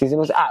since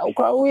no say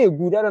we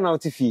good I don't know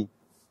to fi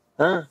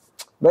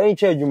very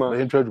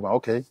adwuma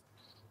okay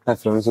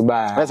that's from so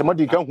ba na say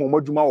modi kan hu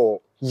adwuma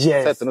wo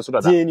yes set no so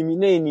dada je ni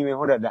me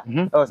ho dada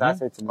that was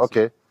asset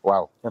okay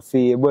wow na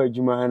fi ebo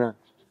adwuma na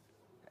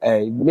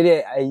me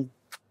dey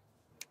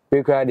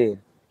we crowd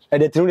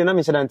the tinu na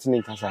me shada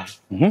ntini kasa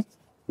ne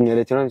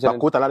the tinu me shada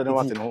ko tala de no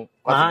what no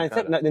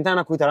the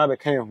ntana ko tala be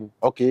kan ho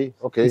okay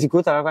nti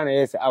ko tala kwa na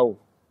yes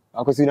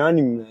akosi na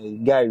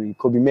anim guy we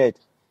Kobi Med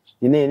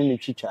ni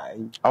chicha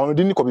awon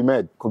di ni Kobi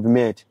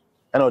Med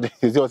and all this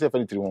you say for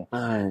the three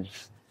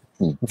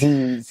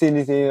di say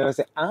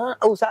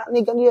sa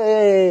ni kan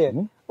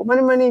o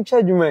mani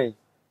chadwuma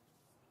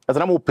as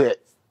na mo pe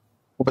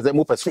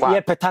sfa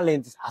yeah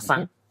talent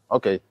asan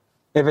okay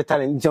every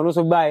talent you no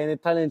so buy any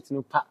talent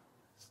no pa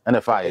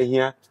and fire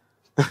here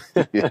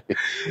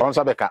on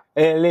sabeka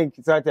link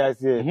so I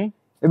say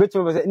e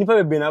betu be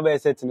nipa be na ba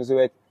set no so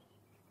we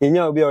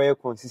enya obi o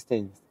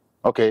consistent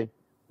okay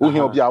who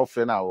here obi a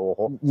ofre na wo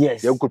ho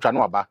yes ye nkotwa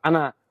no aba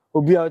ana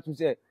obi a to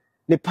say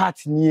the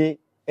part nie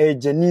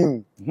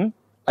genuine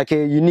like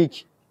a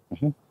unique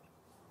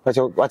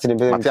What's the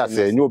better? Matias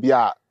say no be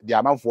a the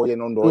amount for you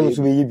no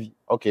so be.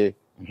 Okay.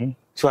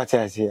 So what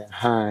I say,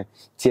 ha,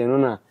 tieno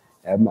na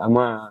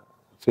ama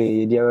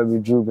fe dia ba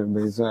bedru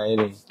ben so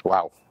ayere.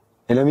 Wow.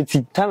 And let me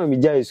see time me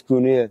jai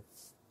school no here.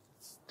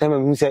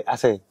 Time me say I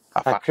say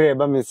akre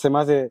ba me say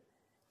ma say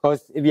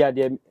cause if you are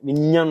there me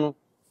nya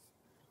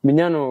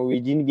no we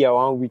din be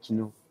 1 week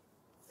no.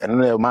 And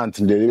no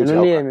month dey we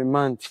no me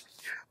month.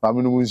 Ma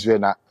me no munsu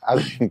na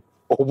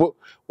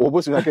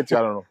obo so na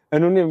ketia no.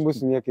 And no me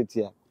bosu nya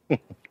ketia.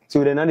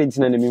 So then I didn't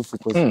know me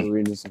focus on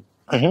really so.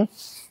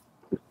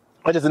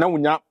 I just na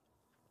wunya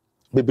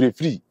bebre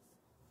free.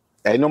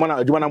 No man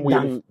adwuma na mo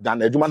ye dan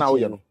adwuma na wo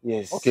ye no.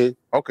 Yes. Okay.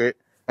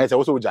 I say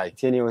also jai.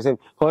 Tieni we say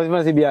cause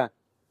ma say bia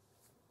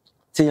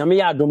tinya me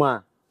ya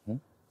adoma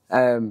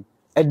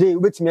a day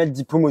wait me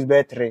di promos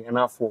be 3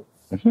 and 4.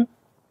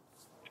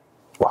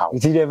 Wow. You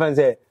see the fans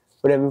say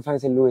what them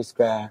fans say Louis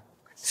Square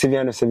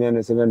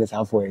 700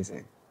 half for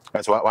say.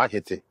 That's what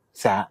hit it.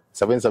 Sir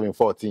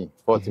 7714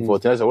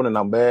 that's one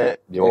number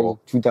the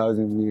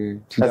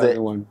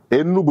 2001.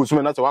 Enu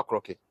bosume na say wa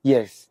kroke.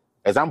 Yes.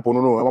 Example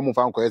no wa mo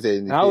fan ko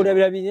say. How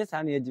would be yes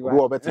and eji wa.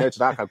 Wo better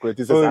na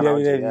calculate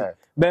say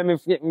Be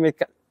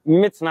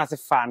me tena se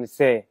fan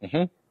say.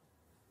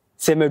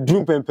 Say me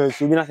drum pempe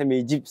so bi na say me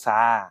Egypt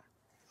sa.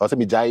 O say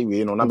me jai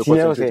we no na me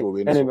concentrate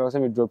we no. Ene me say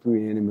me drop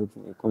we ene me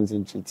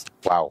concentrate.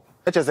 Wow.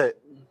 E che say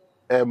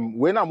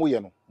we na mo ye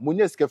no. Mo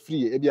nye sika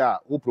free e bia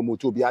wo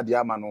promote obi ade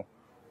ama no.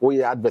 Wo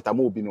ye advert am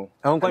obi no.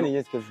 Ehon kwa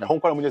nye sika free. Ehon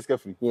kwa mo nye sika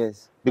free.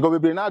 Yes. Because we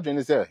be na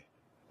adwene say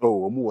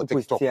oh mo wo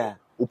TikTok.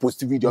 O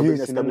post video be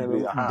sika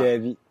free.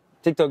 David.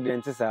 TikTok dey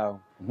enter sa.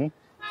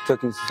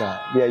 TikTok is sa.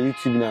 Be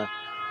YouTube na.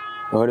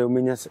 Or o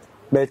menya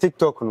be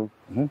TikTok no.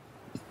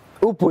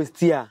 O post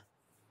here.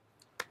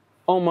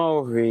 On my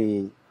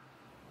way.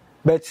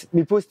 But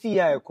me post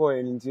here I call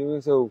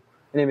into so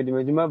ene me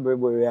dey ma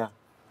brebo ya.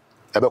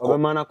 Ebe ko.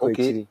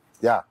 Okay.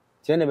 Yeah.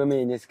 Tiene be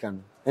me nyesika no.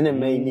 Ene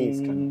me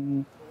nyesika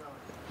no.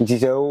 Nti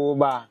se o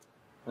ba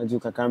aju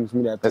kakam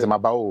mi da. Ese ma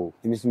ba o.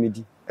 Mi so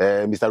medi.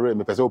 Mr. Ray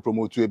me pese o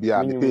promote e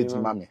bia me page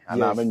mame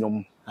ana me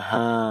nyom.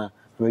 Aha.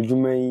 Me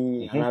djuma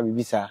yi ana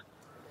bibisa.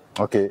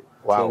 Okay.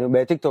 Wow. So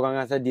be TikTok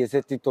anga say dey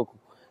say TikTok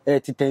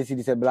ti tensi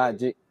di say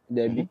blaje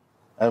da bi.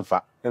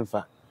 Emfa.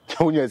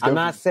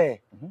 Ana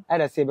say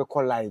I say be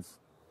call live.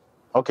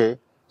 Okay.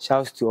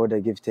 Shouts to all the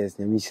gifters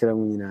na mi shira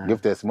mu nyina.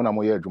 Gifters mo na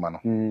mo ye adwuma no.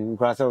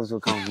 Kwasa also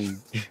kan hu.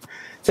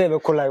 Say be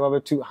call live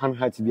about 2 hand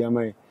heart bi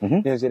amai.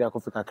 Na say da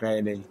kofi kakra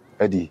e dey.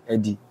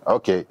 Edi.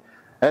 Okay.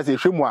 Ese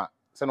hwemu a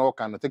say na o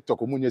kan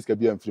TikTok mo nyesika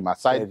bi amfiri ma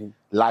side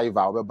live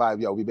a we ba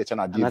bia we be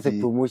channel dey. Na say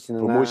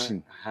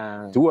promotion.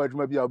 To wo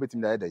adwuma bia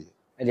obetimi da e dey.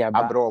 E aba.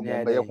 Abro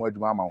mo be ye ho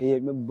adwuma ma wo. Me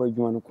bo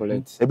adwuma no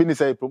collect. E bi ni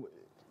say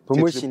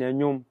promotion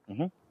enyom.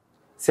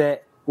 Say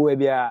we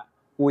bia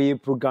we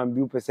program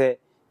bi pese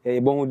e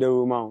bon de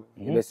roman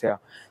e be say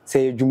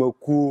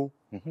adwumaku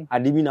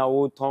adibi na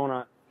wo ton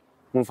na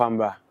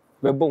mfamba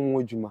be bon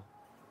adwuma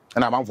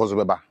na man for so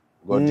be ba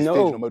god the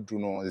stage no madu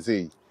no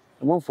say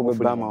man for be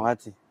ba ma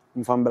wati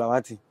mfamba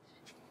wati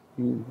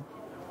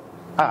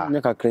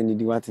ne ka kreni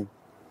di wati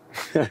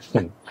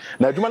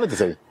na adwuma no te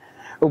say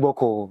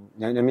oboko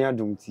na me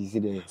adum ti si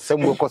de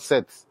sem wo ko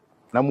set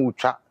na mu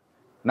twa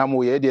na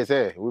mu ye de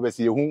say we be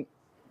say hu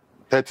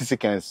 30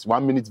 seconds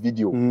 1 minute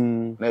video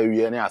na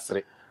ewie na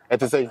asre et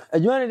say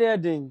adwuma de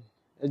den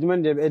adwuma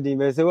de den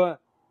be say wa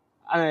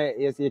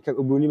yes ye ka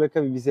obuni be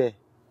ka bi say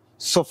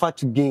suffer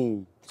to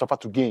gain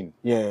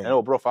yeah and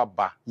o bro fa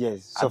ba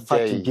yes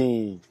suffer to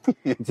gain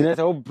internet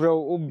o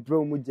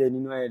bro mo jani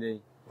no aye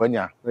dey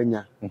wanya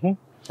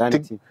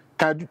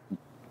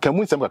can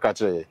we some ka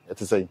kire et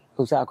say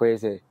o say akoye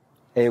say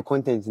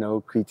content na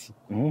o create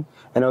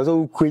and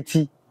also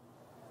create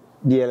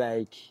they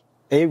like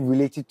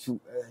related to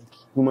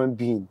human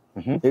being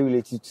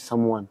related to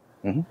someone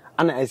and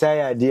I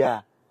say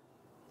idea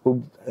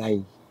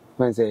like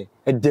when say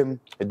edem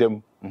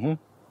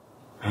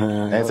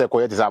and say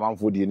koye this amount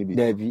for the ni bi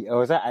there be I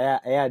was I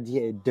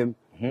idea edem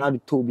na do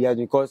to be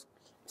because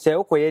say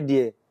okoye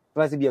there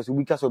first be so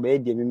because of be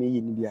there me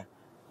yi ni bia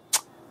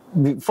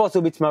first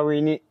so bit ma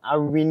win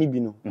bi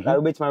no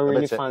like bit ma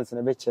win fans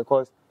na be check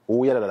cause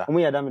o ya dada o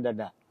ya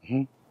dada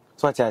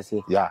so what I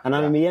say and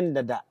I me yen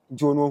dada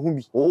jo no hu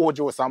bi o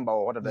jo samba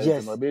o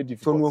dada no be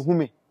difficult so no hu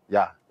me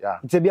yeah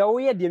it's be o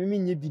ya there me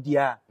nye bi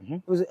dia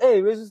so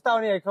hey we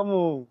start here come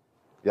on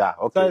yeah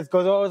okay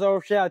because also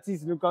share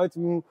artists look out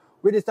to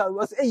we dey start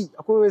was hey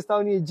I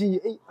start here G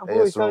hey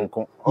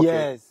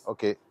yes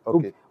okay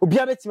obi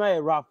abetima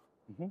a rap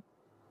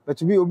but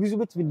to be obi so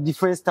bit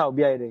different style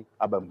bi there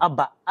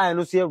aba I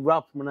know say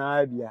rap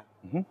na bia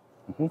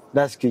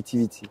that's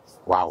creativity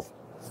wow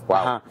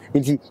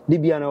nti de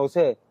bia na o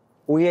say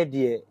o ye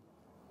de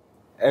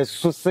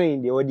so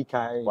saying de wadi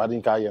kai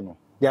no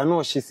they are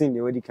not shissing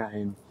the wadi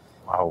kai no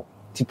wow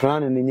ti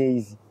plan no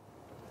easy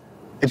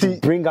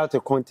it bring out the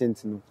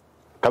content no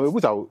ka me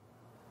buta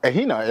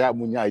ehina ya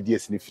munya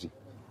ideas ni free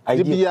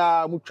de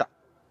bia mutwa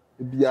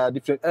bia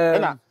different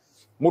na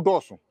mo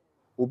doso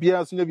obi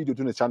an sunya video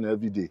to the channel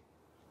every day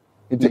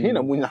it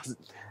ehina munya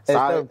say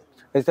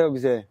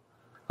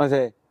I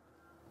say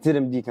tell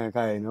them they can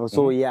carry.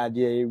 So yeah,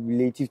 they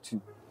relative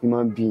to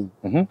human being.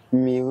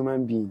 Me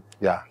human being.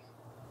 Yeah.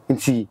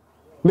 And see,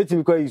 but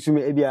because you see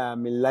me, maybe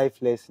I'm a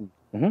life lesson.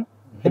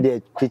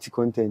 They create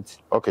content.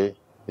 Okay.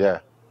 Yeah.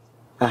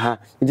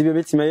 It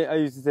be me. I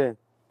used to say,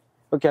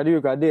 okay, I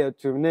do go there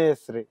to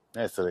nursery.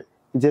 Nursery.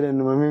 Then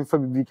no me fa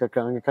bibi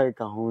kakra nka kai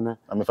ka ho na.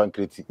 I'm fan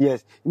creative.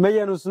 Yes. Me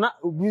ye no so na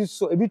obi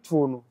so e bi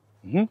to no.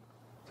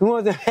 Tu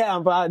mo say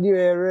am pa di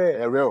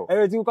ere. Real.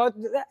 Tu ko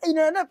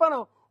na pa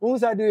no. Who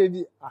say do e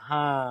bi.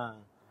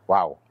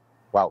 Wow.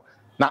 Wow.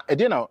 Na e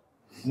dey na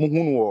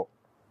muhunu wo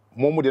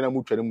mo de na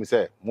mu tware mu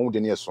say mo de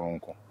na ye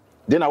sononko.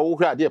 De na wo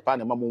hwe ade pa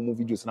na ma mo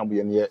videos na mo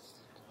ye na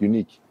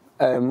unique.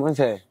 One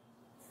say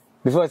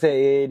before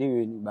say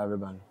di ba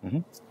ba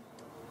no.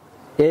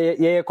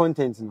 Ye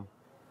content no.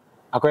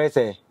 Akoye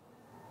say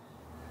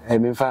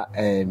mefa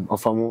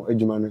ofamo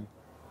adwuma no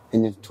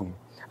enye tum.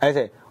 I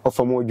say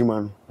ofamo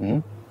adwuma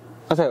no.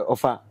 I say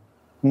ofa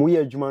mu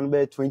ye adwuma no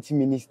be 20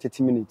 minutes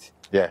 30 minutes.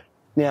 Yeah.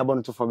 Na ya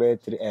bono to for be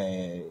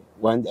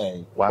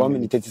 1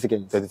 minute 30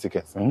 seconds. 30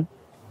 seconds.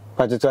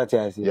 Pa to ati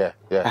I say. Yeah,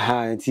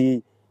 yeah.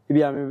 Nti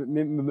bia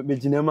me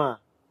ginama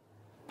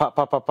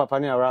pa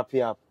na wrap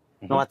up.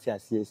 Na what I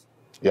say.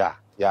 Yeah.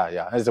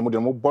 And say mo de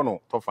mo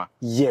bono tofa.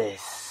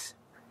 Yes.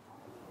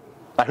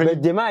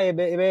 But the my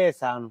be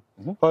san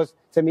because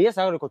say me yes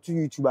I go to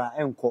YouTuber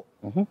enko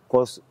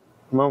because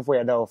man for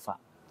ya da offer.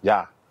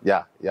 Yeah.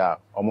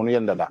 Omo no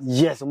yenda da.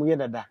 Yes, omo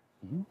yenda da.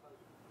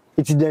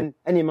 It's then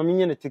any mama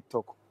nya na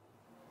TikTok.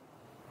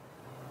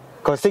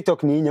 Because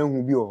TikTok ni nya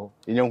hu bi o.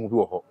 Nya hu bi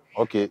o.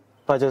 Okay.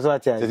 Pa just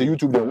what I say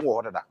YouTube dey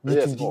wo ho da.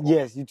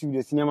 Yes, YouTube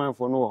dey senior man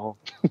for no ho.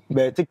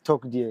 But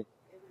TikTok dey.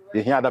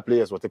 You hear other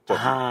players for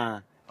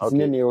TikTok.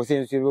 Okay. Ni o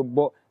say so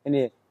bo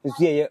any nso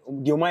ye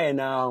de o my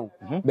now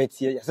but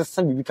ye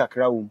asesa bibi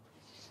kakra wo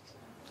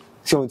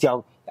so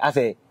ntia I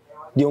say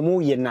de o mo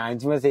ye na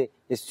nti say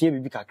esue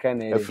bibi kakra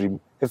na efrim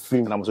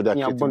na mo so dey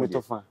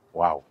creative.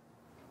 Wow,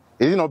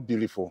 is it not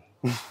beautiful?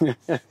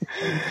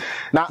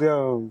 na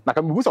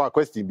can we our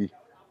question be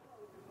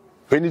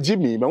when you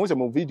Jimmy me say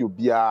mo video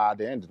bia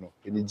the end no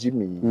when you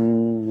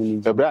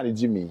Jimmy February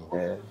Jimmy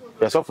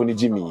yourself when you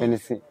Jimmy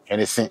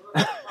anything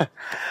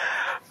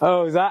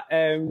oh that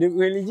when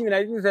you Jimmy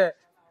I think say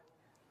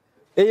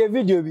a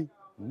video bi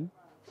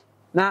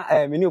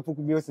na me ne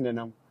opoku bi osin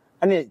nam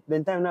ana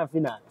the time na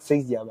fina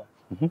 6 dia ba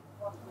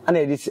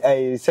ana this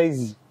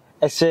 6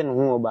 e share no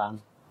ho ba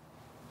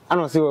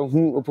ana se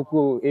hu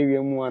opoku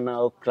area mu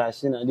ana o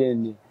clash na dey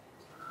ni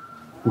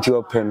nti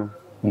open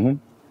no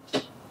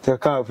te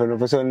ka open no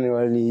person ni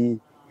wali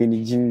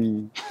ni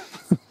Jimmy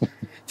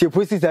ti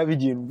post this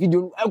video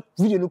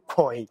no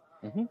koi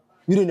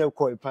video no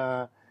koi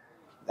pa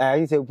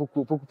I say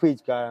opoku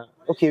page ka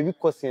okay we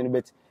question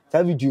but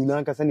that video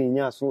na nka na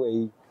nya so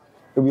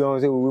obi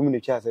on say we mu na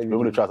twa say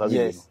video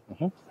yes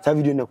that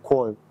video na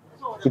call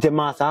it a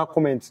mass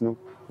comment no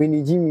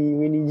when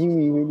Jimmy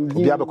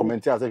obi aba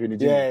comment say when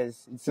Jimmy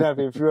yes it's not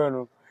a free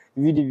no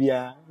video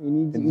bia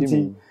when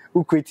Jimmy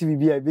who creative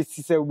bia be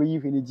say we yi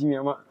when Jimmy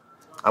ama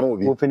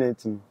obi open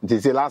it nti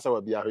say last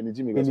hour bia when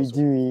Jimmy be so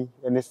Jimmy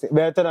and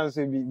better than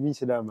so be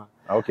shedama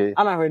okay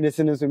ana when the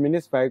so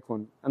minister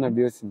icon ana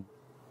be osin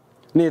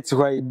na it's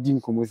why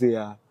din komo say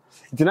ya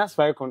it's not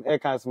spike on air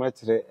cast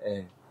much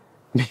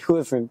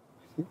because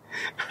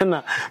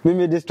na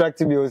me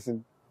distract me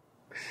osin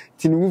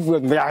tin move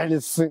work behind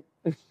the scene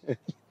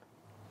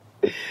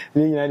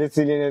ni na dey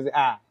say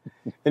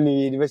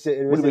any the best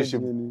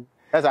yes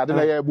I don't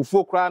know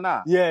before cry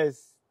na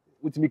yes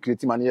with me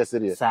creative man yes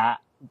serious sa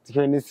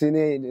when the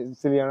scene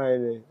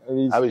serious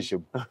I wish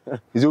you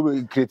is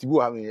you creative who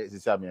have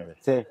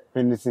say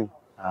when the scene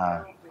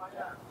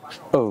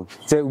oh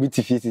say we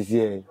TFC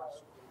here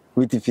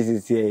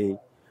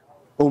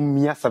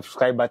Omia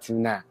subscriber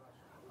team na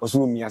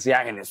oso omia so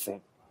ya henese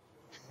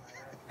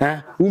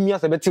omia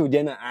so beti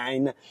ode na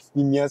na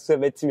omia so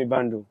beti me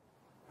bando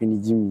ni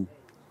Jimmy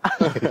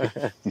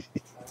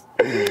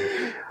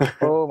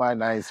oh my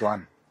nice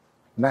one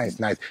nice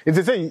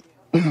it's say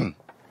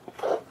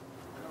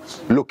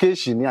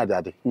location ni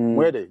adade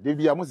where they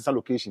be almost say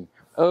location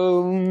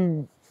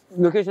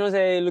location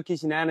say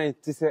location na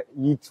it say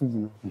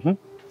YouTube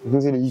no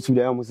say YouTube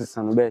dey almost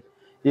say no but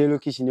ye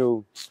location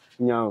o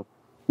nya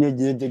na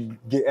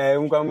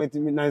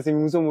se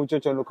muso mo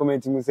chocho no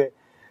comment mu se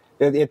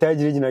e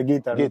tajiri jina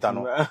gate no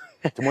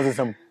to mo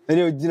sem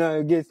e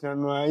original gate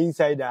no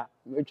insider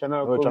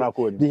channel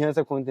code the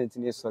answer content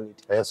is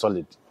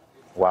solid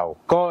wow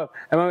call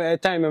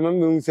time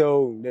me say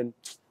oh then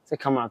say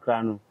camera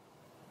kra no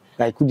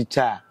like could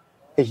cha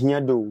e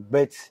hia do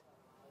but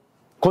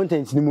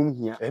content ni mum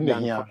hia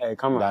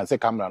camera say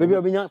camera maybe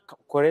obinya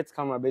correct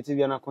camera but if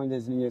you na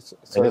content ni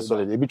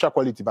solid e be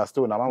quality but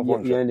still na man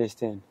phone you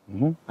understand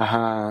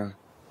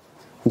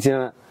It's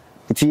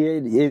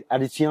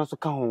addition to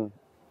come.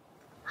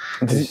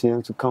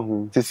 Addition to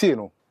come. To see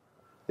no.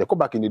 They go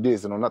back in the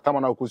days no na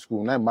time na go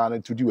school na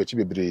man to do wechi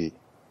bebre.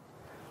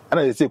 And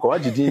they say ko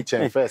wagidi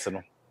chen first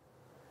no.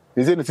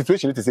 They say the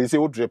situation it say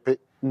o drepe.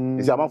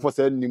 They say am for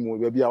say ni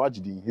mu be a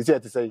wagidi. He say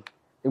it say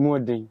e mo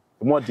den.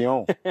 More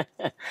thing.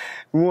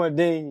 More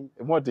thing.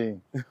 More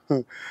thing.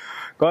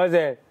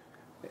 Cause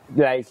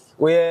like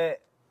where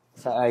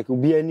like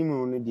be any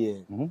moon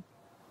there.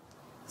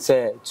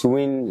 Say to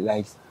win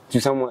like to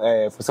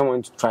someone for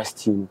someone to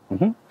trust you.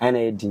 And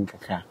I didn't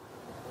kakra.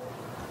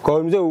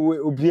 Cause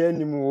be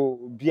any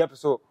moon be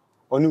episode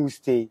on you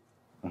stay.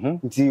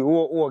 Until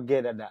or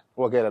get that.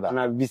 Or get that. And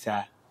I'll be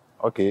sir.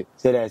 Okay.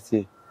 Say that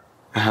say.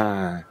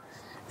 And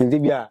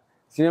the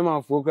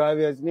cinema for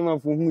crowd, cinema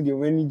for whom you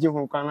when you jump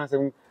on corner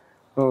say,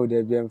 oh,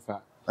 they're bien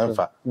fat. I'm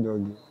fat.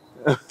 Doggy.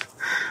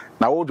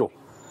 Now, Ojo.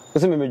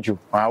 What's a major?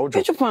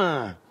 Ojo.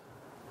 Japan.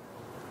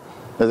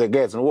 There's a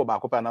guest and what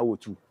about Copa now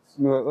too.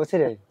 What's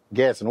it?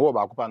 Guest and what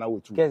about Copa now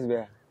too. Guess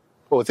there.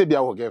 Oh, say be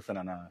our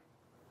girlfriend and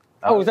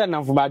Oh, is that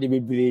now for body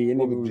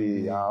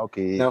baby?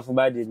 Okay. Now for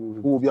body.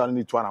 Who will be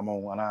only 2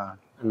 among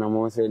and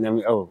I'm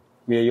saying, oh,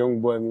 me a young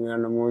boy, me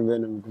and I'm more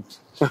than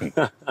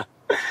good.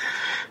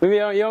 Maybe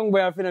a young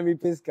boy, I feel me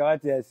pesca.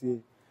 What I say,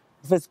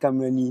 first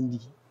camera in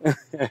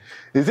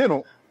Is it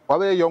no?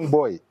 What a young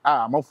boy?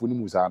 I'm off with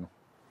Musano.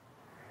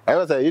 I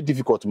was a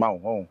difficult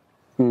man. Oh,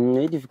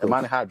 difficult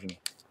man hard.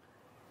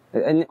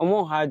 And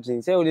more hard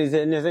things. Say, what is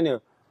it?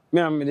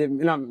 Me,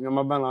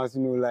 I'm balance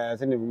no lie. I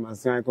send him my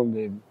son, come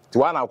baby. To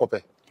one hour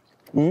copy.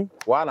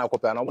 One hour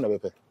copy, and I'm going to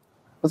pay.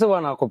 What's the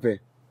 1 hour copy?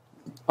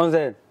 On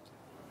that.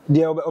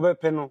 The over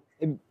penal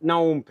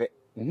now won't pay.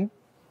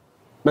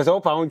 But so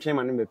pound came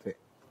and pay.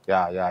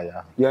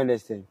 Yeah. You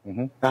understand?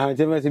 I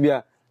tell me to be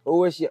a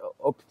always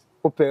up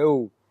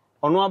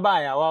on no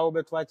buy a while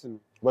bet watching.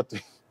 But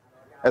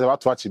as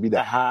about watch be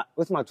that.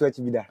 What's my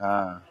 20 be that?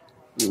 I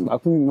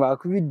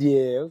could be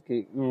there.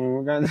 Okay.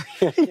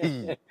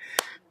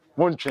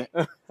 Munch.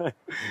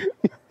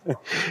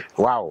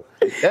 Wow.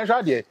 That's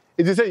right. It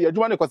is say you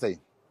want to say.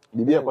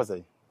 Be a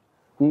say.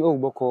 No,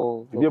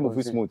 Boko. Be a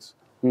movie smooth.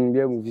 Be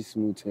a movie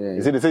smooth.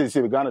 Is it the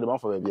say Ghana the man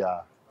for baby?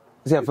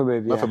 Say for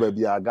baby. For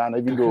baby, Ghana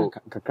even though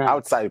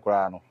outside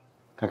Krano.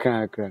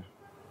 Kakra.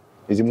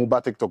 Is it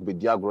move TikTok be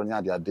dia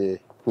gronya dia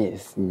day?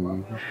 Yes.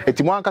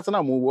 Eti mo ankasa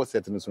na mo wo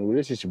set no so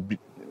relationship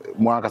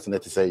mo ankasa na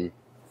te say.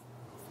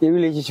 The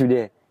relationship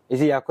there.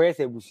 Is it akwa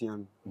say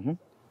busuan?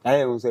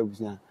 Aye won say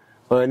busuan.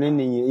 O ne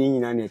ni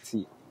nyina na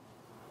ti.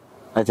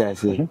 Ata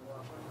say.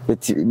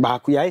 Eti ba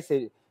ku ya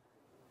say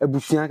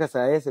ebusuan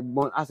kasa ya say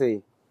bon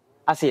ase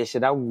ye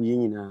sheda wu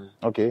nyina.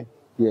 Okay.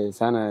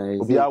 Yes, ana.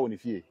 Obia woni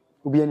fie.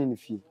 Obia ni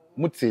fie.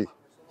 Muti.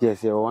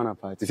 Yes, you one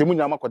apartment. Say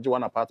munya makwaje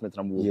one apartment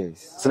na mo.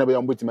 Yes. Se na be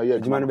yambo tima ye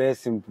adwuma no be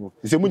simple.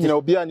 Say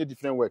munya obia anya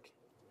different work.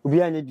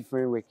 Obia anya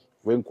different work.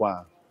 We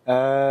nkwa.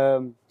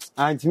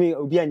 And me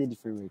obia anya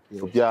different work.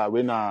 Yes. Obia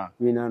we na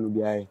no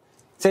bia.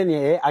 Say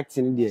na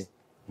acting there.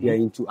 We are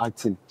into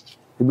acting.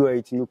 We are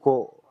into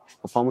ko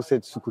opam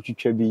set su ko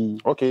twitwa bi.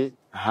 Okay.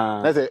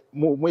 Na say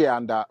mo ya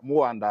under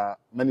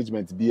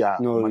management bia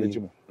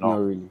management. No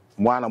really.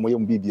 Mo ana mo ye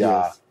mbi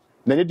bia.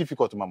 Na nye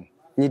difficult mama.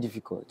 Nye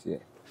difficult, yeah.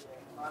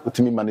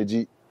 Utimi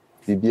manage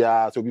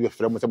bibia so bi be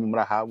frɛ mo sɛ mo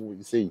mra ha mo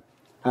say.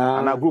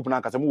 Ana group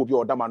na nkasa mo obi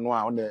odama no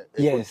a on the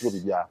control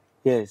bibia.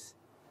 Yes.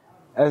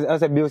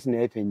 As a bills na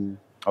epenyi.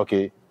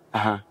 Okay.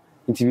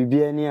 Nti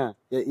bibia ni a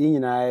yi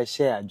nyina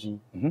share adwin.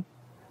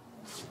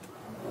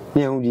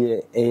 Me hu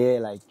dey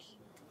like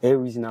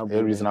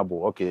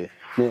reasonable. Okay.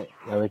 Yeah,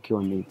 I work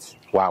on it.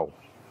 Wow.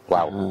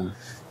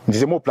 This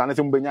is more planet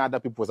mo benya other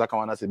people saka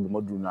wana say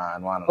mo do na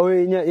no ano. Oh,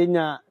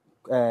 nya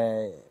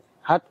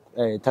had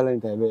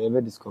talent I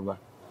ever discover.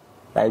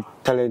 Like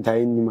talent I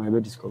ever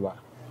discover.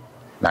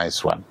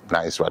 Nice one.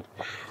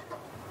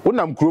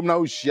 Unam krom na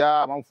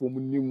ushia amanfo mu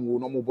nim wo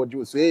no mo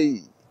body so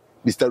hey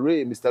Mr.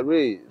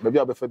 Ray baby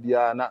abefa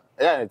bia na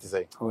ya te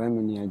say. Oh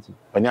em ni agi.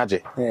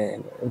 Onyaje.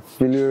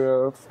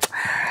 Feel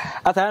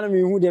ata na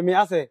me hu de me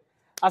ase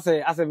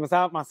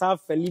masa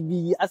feli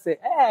bi ase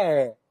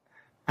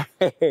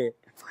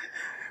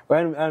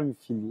when I'm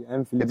feeling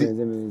them.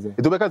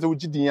 It because we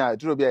did ya,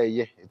 it will be a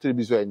year, it will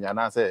be so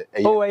and say,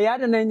 oh, I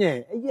had an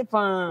enye,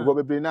 pan.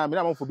 Probably now, I'm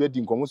not for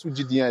being almost with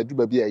GD, it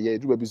will be a year,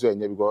 it will be so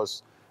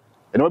because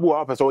and what will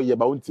happen your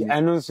bounty.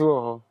 I know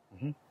so.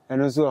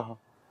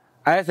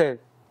 I said,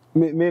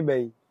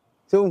 maybe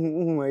so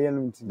whom I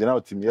am to the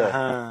out to me.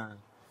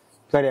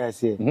 Sorry, I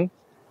say,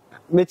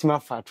 make my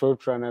fat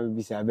throat run and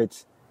be a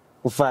bit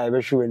of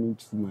fire, sure too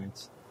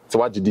much. So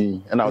what you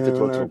did, and I'll take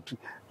it.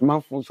 My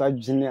phone, so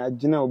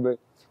I but.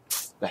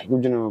 Like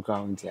good general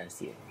count, I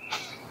see.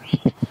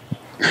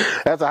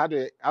 That's I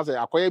say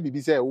acquire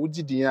BB say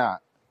Ujidia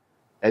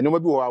and no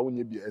maybe who I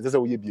wouldn't be as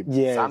we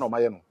be. Son of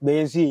my own.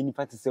 They see any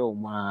party so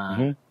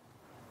ma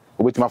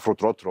with my fruit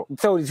trotro.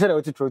 So he said I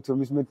to try to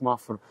miss my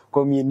fruit.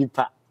 Call me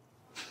nipa.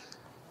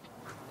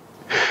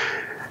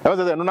 I was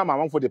no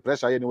mamma for the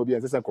pressure anyway be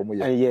as come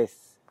here.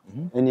 Yes.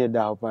 Any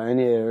doubt,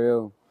 any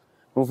real.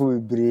 One for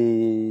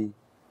be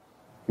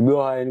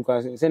go and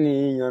question. Send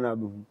in your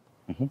neighborhood.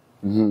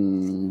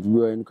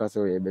 We are in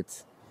Castle a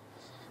bit.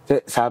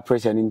 Sa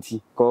pressure in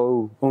tea.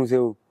 Go, on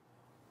so.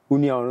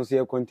 Uni on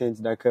say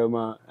content that come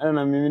out. I don't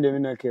know, maybe they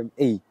will come.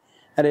 Hey,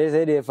 and they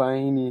say they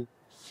find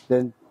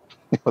then.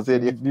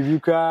 Did you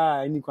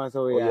cry? Any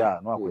Castle? Yeah,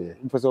 no, way.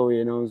 So,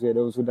 you know, say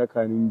those who that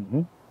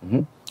can.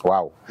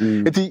 Wow.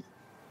 Eti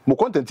mo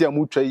content ya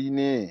mo twa yi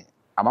ne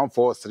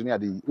amanfo sere ne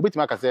ade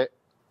obetima ka se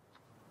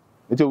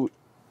eti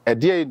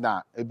edie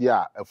na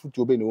ebia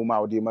afutuo be ne wo ma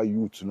wo de ma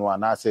youth no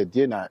ana se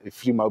die na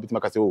efiri ma obetima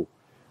ka se o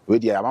we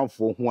die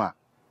amanfo ho a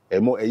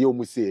emo eye o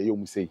mu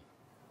sei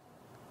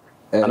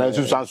ana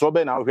nsu sanso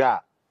be na wo hwe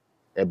a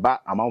eba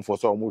amanfo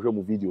so o mo hwe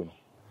mu video no.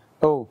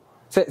 Oh,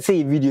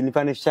 say video ni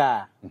pani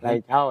sha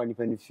like how ni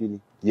pani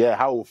feeling. Yeah,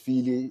 how you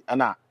feeling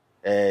ana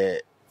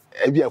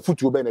ebia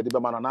afutuo be na de be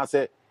ma no na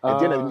se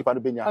edie na ni pa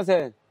no benya. I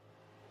say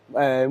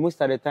most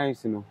of the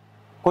times, you know,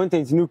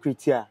 content new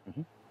criteria.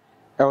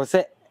 I will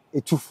say a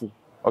truthful.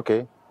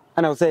 Okay.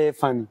 And I will say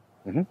funny.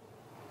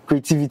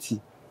 Creativity.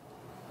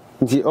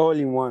 It's all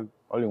in one.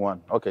 All in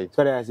one. Okay.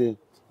 So that I say,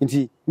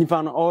 it's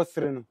nipa no all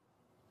three.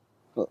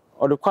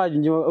 Or the quad, you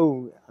know,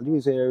 oh, I do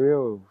say a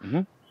real.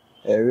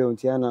 A real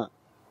Tiana.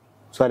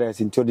 So that I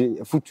say, to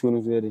the foot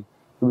to ready.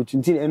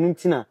 Between tin and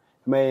Tina,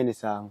 my any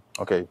sound.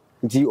 Okay.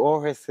 It's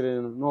all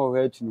restaurant, no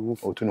hurt to know.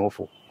 Oh, to know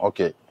for.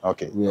 Okay.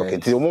 Okay. Yes. Okay.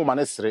 Till more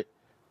manestre.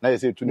 Now you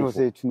say to know.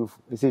 Say to know.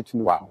 Say to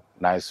know. Wow.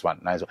 Nice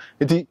one. Nice one.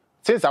 Eti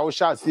since I was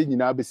sure see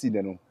nyina be see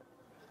no.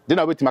 Then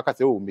I wait maka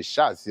say oh me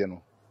sure see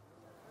no.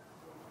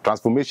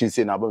 Transformation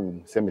say na ba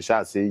me say me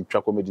sure say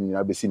twa comedy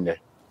nyina be see ne.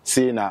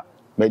 Say na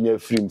menya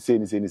film say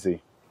ni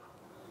say.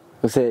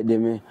 O say de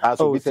me.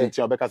 So bit tin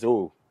obeka say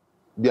oh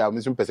bia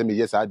me so person me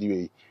yes adi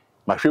we.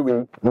 Ma hwe we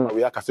na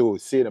we aka say oh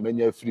say na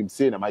menya film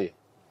say na maye.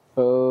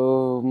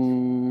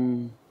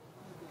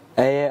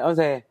 I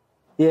say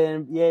yeah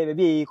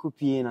baby you could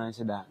be na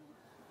say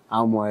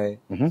Amoy,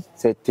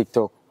 say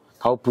TikTok,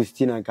 how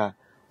posting anka,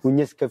 when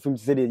yes, film to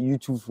say the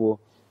YouTube for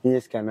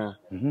yes, cana.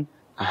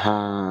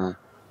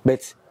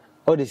 But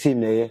all the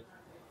same, there,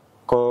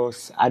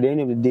 cause at the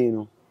end of the day,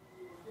 no,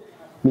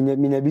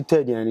 me be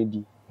third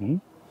and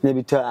me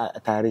be third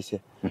at Tarisha.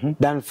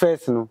 Than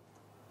first, no.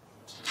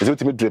 Is it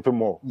to me dripping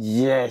more?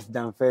 Yes,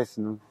 than first,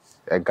 no.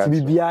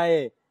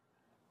 BBI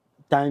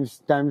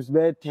times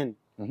by 10.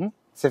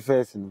 Say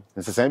first, no.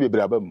 It's the same baby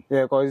album.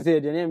 Yeah, cause say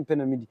the name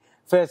pen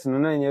first,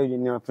 no, you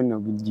never pen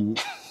of you.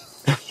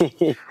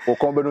 O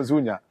kombe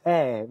zunya.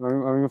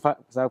 Mami fa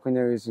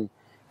kwanya wesu.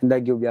 Nda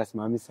ge obi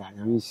asma mami sa,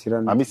 mami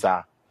shira. Mami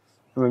sa.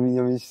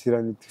 Mami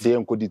shira ni. Say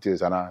enko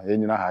details ana,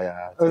 enyina ha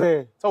ya.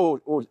 Okay. So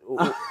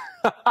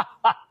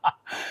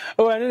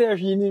Oh, I need a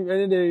fini, I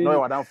need a.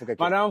 No, madam fu keke.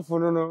 Madam fu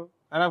no.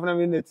 Madam fu na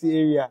me net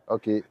area.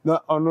 Okay. No,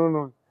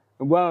 no.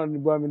 Bo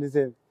me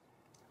say.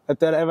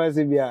 Atara ever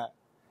say bia.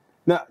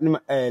 Na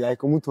like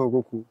omuto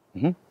goku.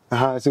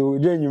 So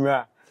then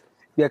you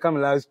they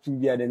come last 2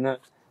 years then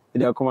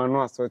they come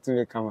no sorting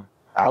we come.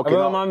 Okay.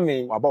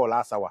 Mommy. About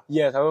last hour.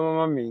 Yes, our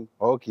mommy.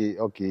 Okay.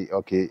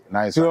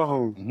 Nice.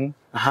 So you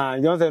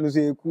don't say no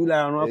say cool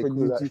like no for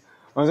duty.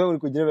 On so we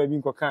could never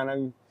be ko kan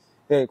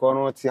na ko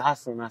no ti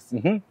hassle na.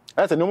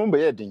 That's no mumbe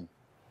yedin.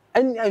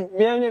 And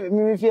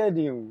me fear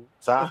din.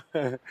 Sir.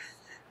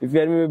 If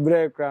you me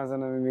break crowns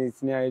and me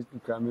senior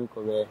me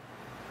ko be.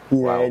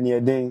 Wow. Near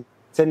den.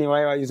 Send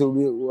why you so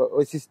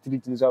be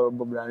street so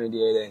bobo na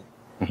there.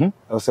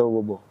 Also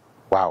bobo.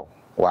 Wow.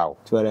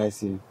 That's what I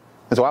see.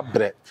 So what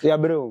bread? Yeah,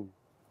 bro.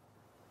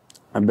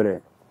 A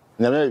bread.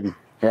 Maybe.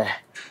 Yeah.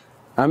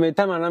 I mean,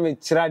 time and I'm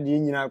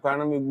trading in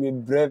a me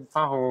bread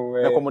for home.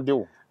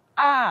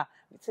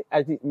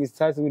 I think we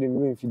start with the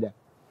main feeder.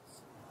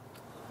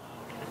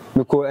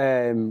 Because,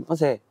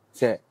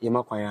 say,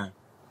 Yamaquaya.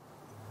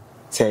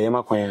 Say,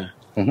 Yamaquaya.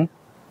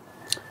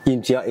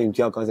 Into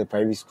your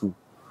private school.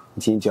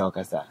 Into your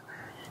casa.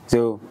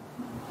 So,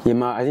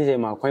 I think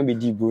my quite be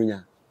deep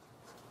brunya.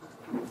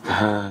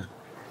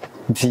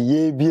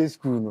 The ABA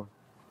school, no.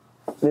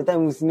 The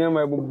time we see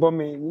my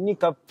bombing,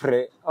 Nika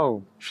pre.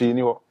 Oh, she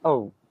knew.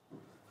 Oh,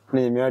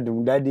 name me, I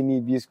do daddy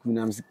need be school.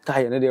 I'm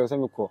sky and there was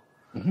some call.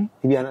 If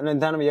you are not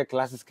done with your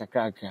classes,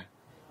 Kakaka,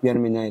 you are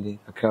me,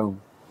 a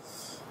crown.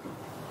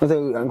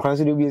 I'm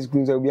considered to be a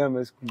school, so be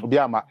a school.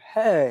 Biama,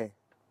 hey,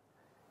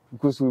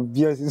 because we'll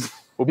be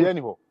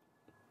anyhow.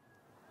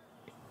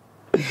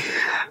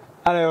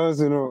 I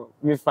also know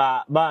me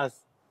for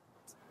bus.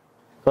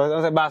 Because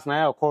I say bus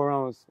now, call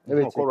rounds.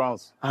 Call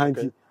rounds.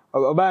 Auntie.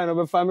 Oba no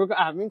be family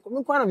me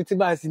kwa na bit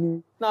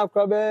ni na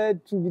akra be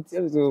 2 bit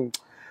so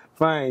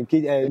fine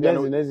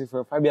there's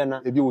for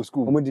Fabiana e bi wo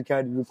school omo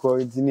dikad bi ko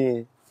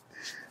ntini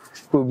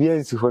ko bi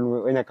ansi ho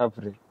no enya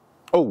kapre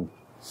oh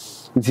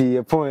nti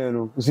e pon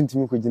no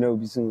usintimi ko gina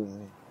obi so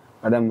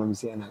madam mam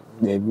say na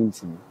da bi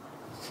ntimi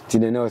ti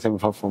na o say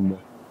fa from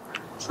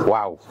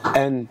wow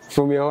and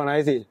from here on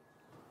I say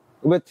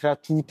we tra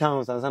 2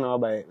 towns and sana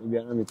ba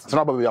bi na meet so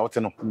na ba bi out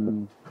no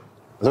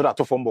so that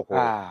to from boko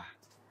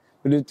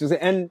to say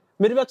and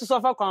me dey to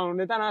suffer kwan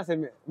no na say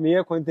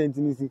me content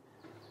ni si me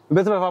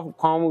better fa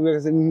kwan mo be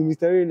say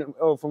mystery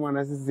oh from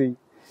an say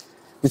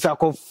bisa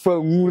ko fa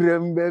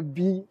murem ba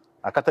bi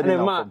akata ni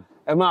na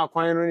e ma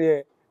kwan no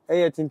ye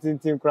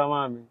tintin kura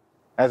ma me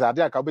as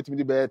ade aka betimi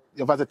di be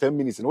you fa say 10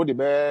 minutes no dey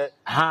be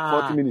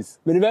 40 minutes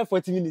me dey be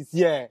 40 minutes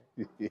yeah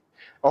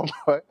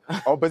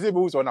o pese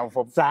be so na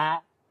form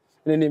sa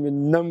ne me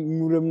nam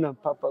murem na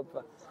papa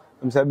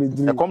am sabi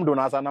di e come do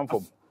na sa na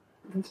form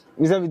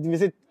me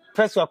say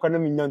first one kwana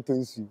minyan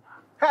tonsu.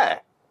 Hey.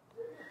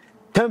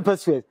 10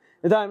 pesos.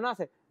 The time na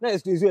say na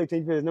excuse you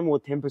 10 pesos na mo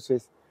 10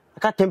 pesos. I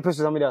got 10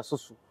 pesos am there so.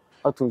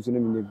 Atonsu na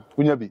minyan.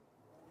 Unya bi.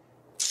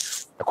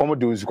 E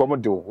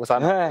komodo. What's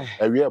that?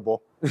 E wie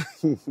ebo.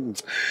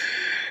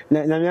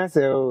 Na mi ase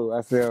o,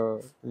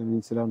 na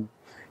mi chiram.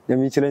 Na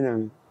mi chira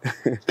nyame.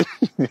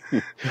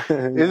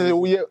 Ese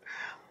wo ye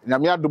na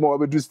mi adom wa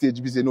be do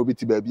stage bi say no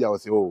beti ba bia wo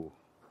say oh.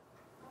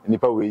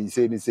 Nipa we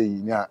say ni say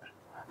nya.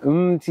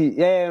 Ti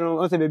no,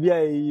 o say baby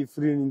ai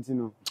free nti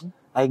no.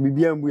 Like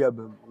bibi ambu ya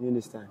bam, you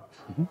understand?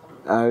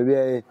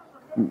 Baby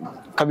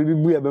ka bibi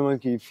bu ya bam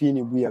ke fi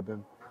ni bu ya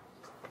bam.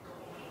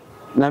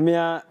 Na me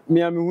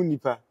hu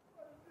nipa.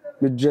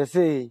 Me dress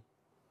say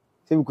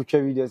me ko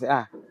twa video say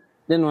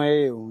then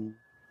why o.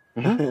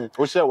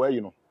 O share where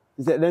you know.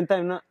 Then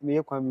time na me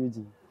ye kwa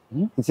meeting.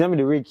 Nti na me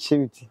the week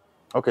shemiti.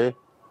 Okay.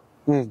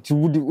 Ti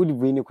would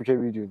be ni ko twa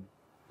video.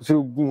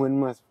 So gu wan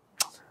mas.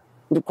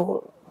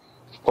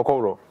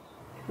 Kokoro.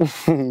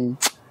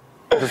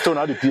 The stone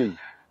how the pay.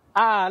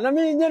 Na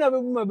me nyana be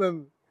bu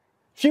mabam.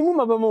 Hwimu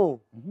mabam o.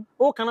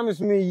 O kana me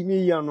so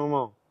me ya no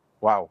ma.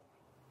 Wow.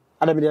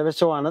 Ada me dey be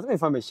show na me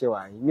fa me show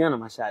ai. Me na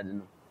ma sha ade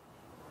no.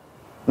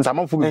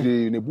 Nsamanfo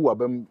bi ne bu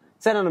abam.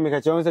 Say na no me ka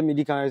che won say me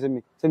di kan say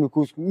me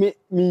ko me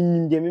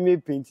me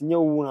paint nye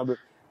wo na be.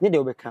 Nye de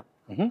obeka.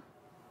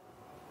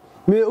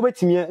 Me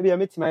obetimi e bia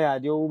metimi ya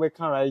ade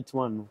obeka right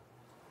one no.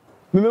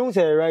 Me hu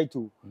say right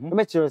o.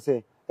 Me chere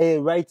say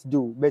right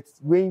do but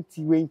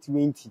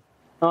 20.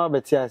 How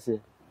about you say?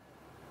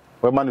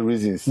 What many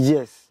reasons?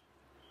 Yes.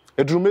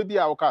 Edrume bi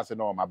a wo ka say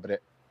no ma bre.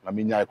 Na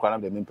me nya ikwa na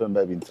be me pem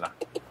ba bi ntra.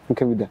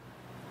 Okay with that.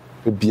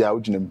 Bia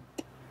ujinam.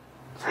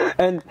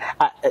 And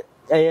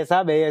yes,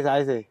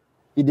 I say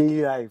in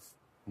daily life.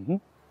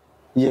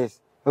 Yes.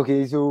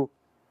 Okay, so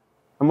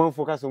I'm on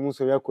focus on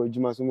so yakọ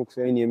adwuma so mo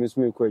so eni eme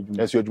so me kọ adwuma.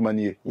 Yes, adwuma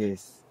ne.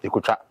 Yes.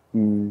 Ekotwa.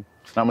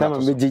 Na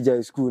me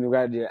jija school no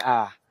grade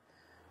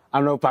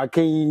ano pa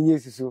kan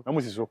yes so. Na mo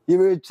si so. Ye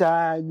be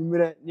twa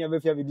numere ne be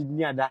fia be di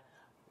ni ada.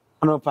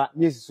 Ano pa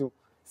yes so.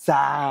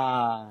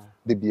 Sa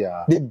De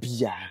bia.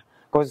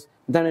 Cause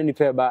dan ni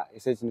pe ba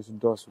research no so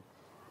doso.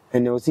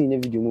 And I was seeing a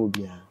video mo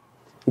bia.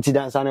 It's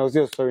dance and I was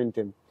just story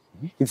them.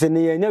 It's a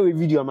near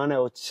video man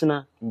or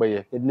china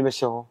Mbaye. It never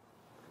show.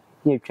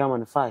 You come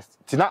on fast.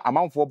 Tina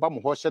amount ba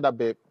mo ho hye da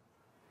be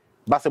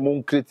ba se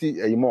mo create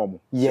ayimo mo.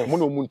 Yes. Mo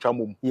no mu ntwa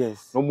mo.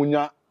 Yes. No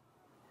munya.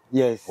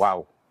 Yes.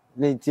 Wow.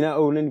 Tina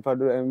ni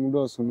pado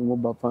do so no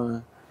ba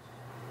pa.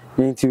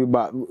 Nti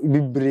ba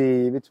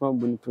bibre betuma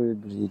boni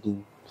bibre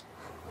din.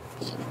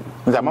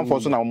 Zaman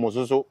for so na mo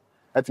so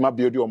etima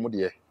bi odi o mo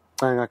de.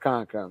 Anga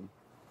kan.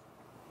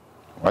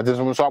 What is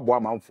so abo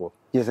amanfo?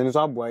 Yes, and so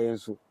abo ayen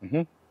so.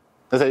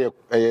 Say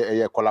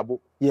ye collabo.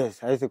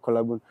 Yes, I say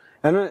collabo.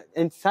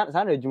 And sa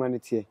adwuma ne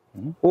tie.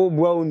 O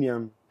bua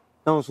oniam.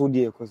 Na so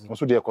de ekoso.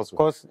 So de ekoso.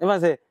 Cause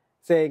never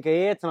say ke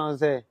ye tran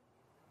say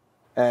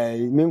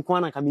me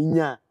nkwa na ka me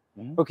nya.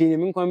 Okay,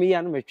 me nkwa me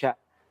ya no metwa.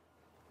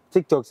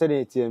 TikTok said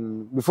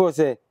it before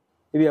say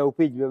maybe our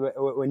page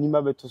when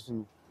you be to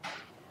so.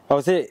 I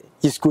will say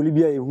his school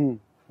be a hu.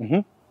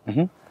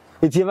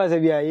 It ever say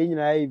be a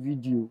nyina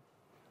video.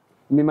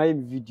 Me my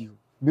video.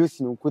 Bi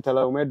osino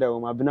kotala o meda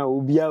o abna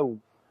obia o.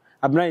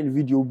 Abna in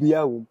video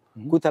obia o.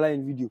 Kotala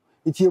in video.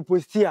 It e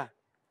post here.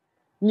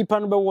 Nipa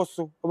no be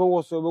woso,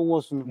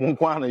 no. Mo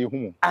kwa na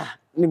yehu.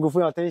 Ni go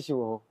for attention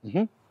wo.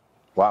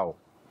 Wow.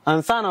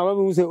 And sana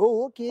we say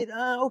oh okay,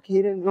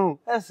 okay then no.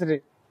 That's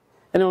it.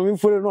 And me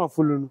follow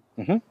no.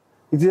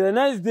 It's the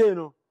next day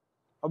no.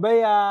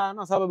 Obeya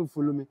no sabe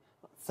follow me.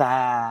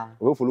 Sa.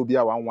 We follow bia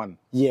 1-1.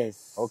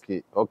 Yes.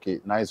 Okay.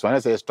 Nice one.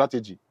 That's a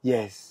strategy.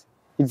 Yes.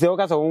 It's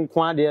okay so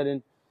nkwa there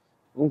then.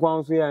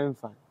 Nkwa so ya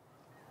mfa.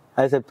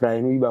 I say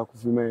pride no ba ku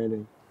fi me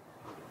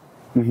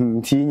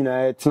then. Ti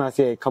nyina tena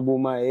say kabo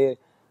ma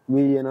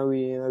we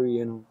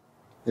no.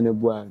 And a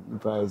boy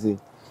pa say.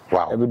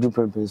 Wow. I be do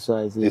pempe so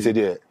I say. They say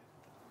there.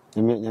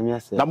 Nyame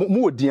ase. Na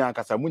mo odi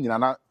ankasa mo nyina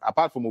na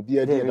apart from obi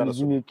adi da no so.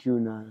 Jimmy Crew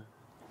na.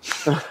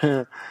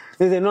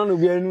 They say no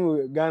obi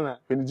anu Ghana.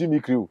 Jimmy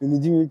Crew.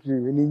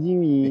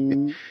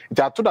 Jimmy.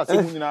 Ita to da say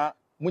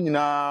mo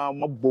nyina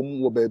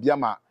mabom wo ba bia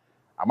ma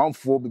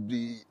amanfo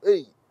bibli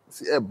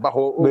ba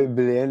ho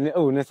bibli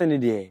na se ne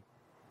de.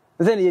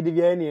 Se ne yedi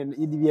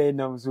bia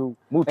nam so.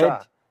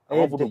 Muta.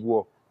 Amanfo do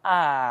go.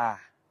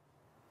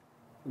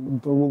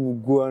 Mo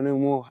go na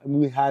mo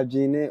mi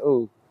haje ne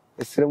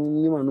esrem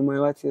ni manu mai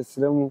wati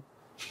esrem.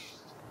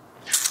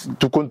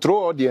 To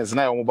control audience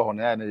na yo ba ho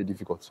na na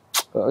difficult.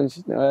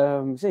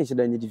 Say she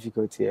done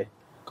difficult here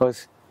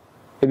cause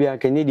maybe I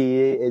can need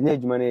the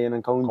adwuma na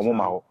yan kan Come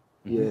ma ho.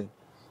 Yeah.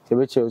 Se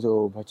be che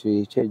so but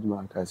we change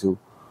ma ka so.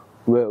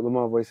 We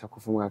my voice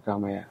akofo aka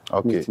ma ya.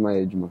 Okay. My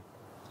adwuma.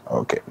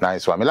 Okay,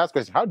 nice one. My last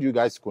question, how do you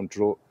guys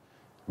control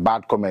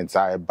bad comments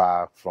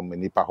from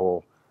nipa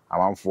ho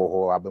amanfo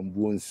ho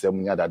abambu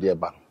nsem nya dade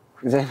ba?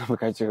 Say na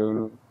ka che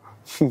no.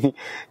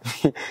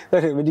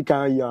 That me di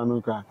kan ya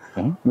no ka.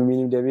 Me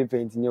mean dem be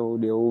paint nya wo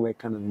de wo we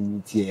kan na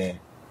me tie.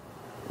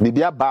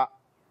 Bibia ba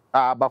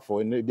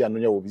for no bia no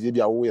nya wo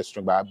bia wo ye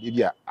strong ba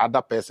bia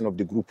other person of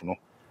the group no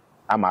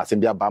ama asem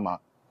bia ba ma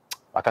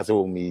aka se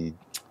o mi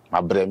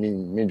ma bre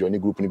mi join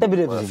group ni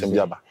asem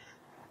bia ba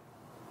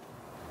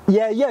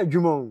yeah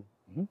adwuma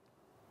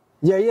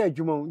yeah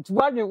adwuma nti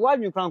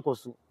wadwe kran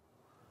koso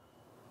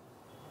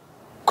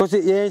cause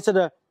yeah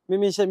said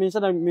me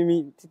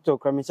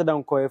TikTok me said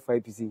on call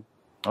FIPC.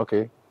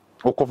 Okay.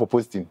 O call for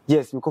posting.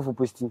 Yes, me call for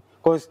posting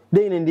cause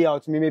day in and day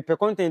out me per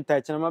content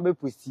touch na ma be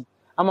posti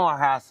ama wa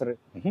hasre.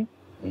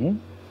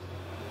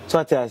 So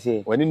what I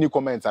say when any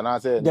comments and I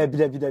say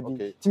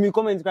Dabi ti me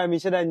comment kwa me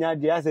said anya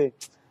dey I say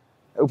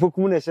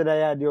opokumu na said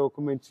ya dey o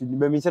comment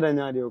be me said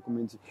anya dey o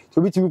comment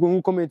so bi ti me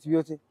ko comment bi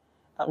o say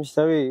I'm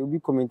sorry obi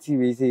comment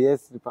we say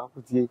yes the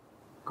property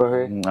go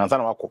ahead ansa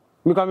na wako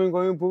me coming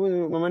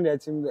going mama dey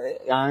team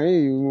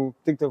you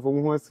TikTok for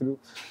mo through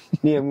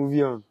near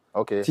movie on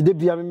okay ti dey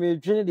bia me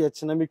dwene dey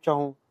chena me twa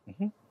ho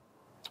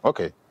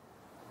okay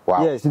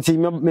wow yes ti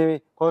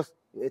me cause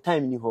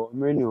time ni ho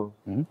me ni ho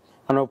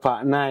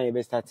anopa 9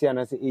 be start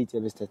and say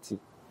 8 be start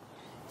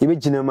e be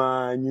gina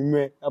ma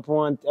nwumre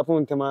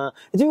apon tema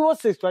ti we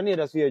was 6 to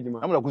na so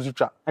adwuma amuna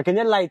kusutwa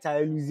akanya light a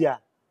lose ya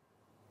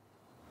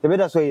e be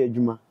da so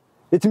adwuma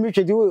etimi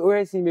twedi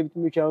we see me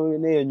etimi twa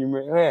na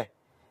nwumre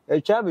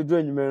twa be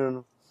dro nwumre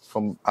no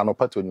from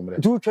anopa to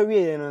nwumre tu twa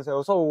we no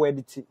say so we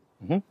edit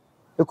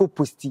e ko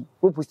posti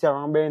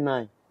around by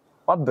 9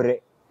 wa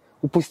bre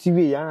we posti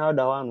we ya how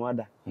da wa no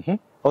ada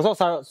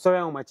also sorry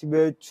how much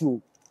be 2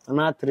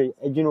 na 3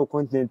 ejino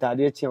continent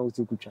ade tia wo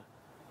sekutwa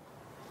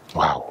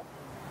wow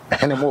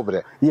ene mo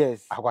bre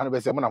yes akwa no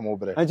be se mo na mo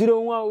bre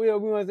ajiro nwa we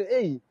obi wa say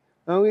eh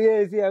and we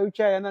say see I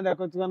try another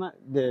continent na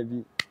there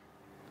bi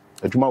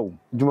adwuma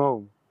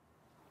wo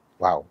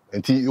wow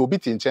enti obi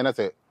ti nche na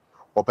se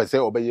opese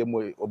obeye mo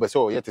obese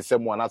o yete se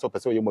mo na so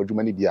opese o ye mo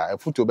adwuma ni bia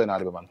futu be na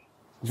ade be man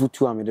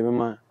futu am de be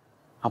man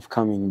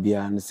upcoming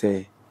bia and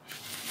say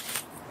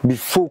be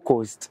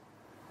focused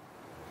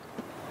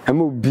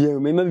am obi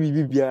me ma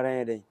bibi bia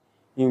ran dey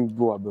in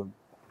boabam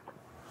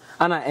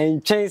ana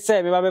enchen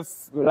say me ba be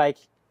like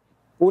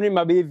only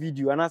ma be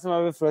video and as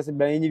ma be first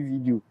be any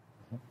video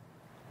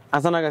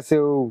asana ga say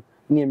oh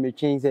ni me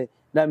chen say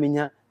that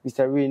mean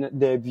Mr. Ray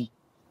there be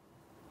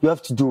you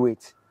have to do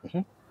it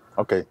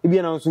okay e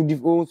be na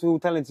also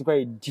talent is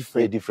quite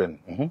different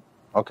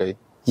okay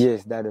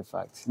yes that's the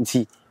fact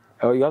see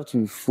you have to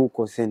be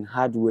focused and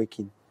hard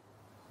working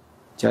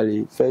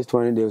Charlie first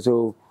one day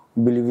so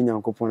believe in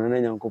Yankopon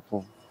and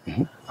Yankopon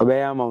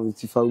obey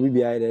amount if I will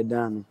be either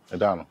done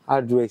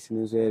hard work so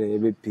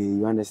they pay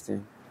you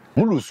understand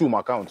mulu sum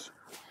account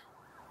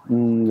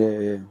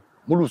yeah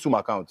mulu sum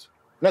account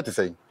not to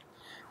say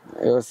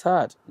it was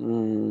sad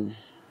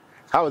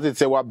how is it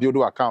say what build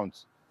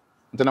account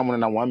ntena mo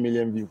na 1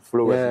 million view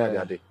followers na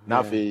dia dey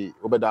na fe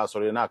obeda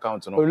sorry na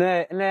account no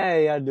na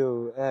ya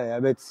do I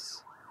bet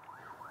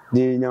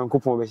the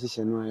Yankopon be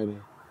hihye no ere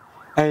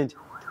and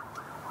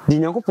the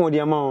Yankopon the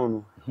amount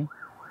no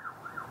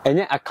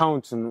enye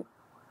account no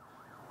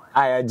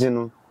ayaje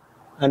no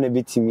ana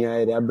bitimi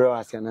ere abro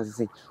ase na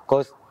say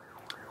cause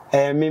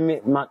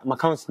me my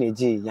account na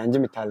je yanje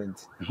me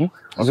talent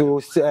so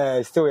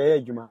still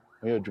adwuma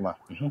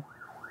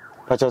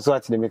but also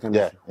at the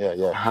mechanic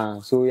yeah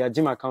so ya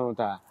gym account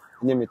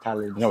nye me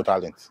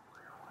talent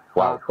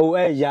wow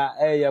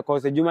yeah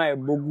cause adwuma e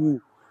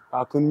bogu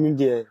akunu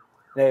de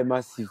na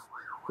massive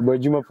but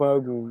adwuma pa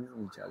gu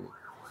chale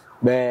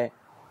be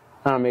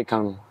na me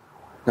kan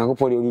na go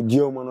for the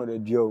dio mo no the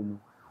dio mo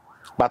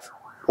but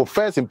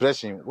first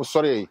impression we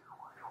sorry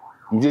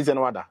ndije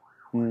na wada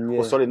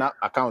we sorry na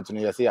account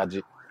no you say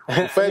age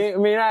first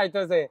me right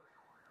to say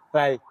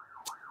like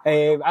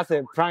as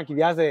a prank if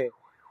as a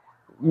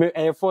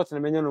effort na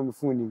menyo no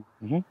phone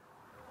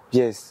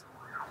yes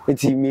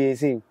it's me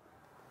say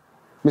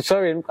me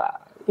sorry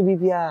e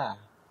bia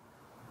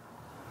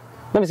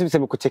na me say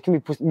me ko check me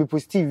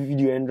post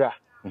video endra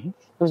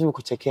na me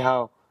ko check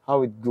how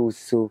it goes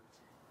so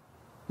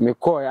me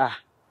call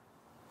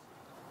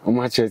how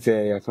much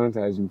say your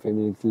contract is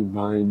permanently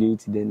bound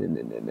duty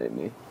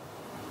then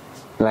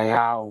like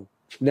how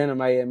then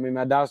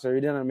my dad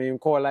sorry then I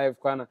call live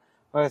kwana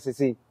I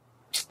say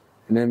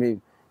and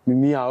then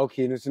me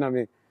okay no so na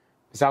me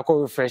I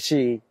call refresh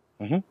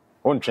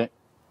on train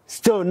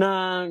still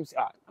now I'm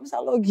so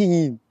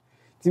login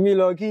to me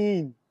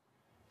login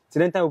so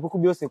then time we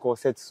could be also call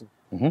set so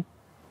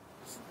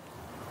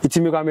it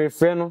me go my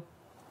friend no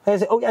I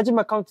say oh I just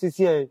my account is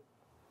here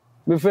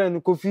my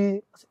friend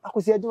Kofi I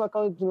could see I do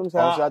account no say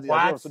what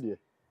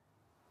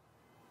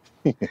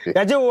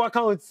ya je wo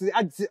account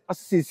I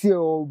see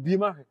o bi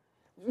ma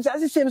I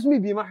see same me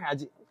bi ma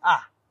haje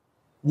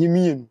you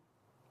mean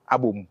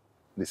abom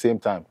the same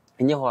time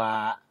enye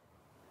ho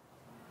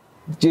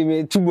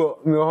Jimmy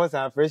tubo me host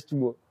our fresh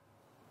tubo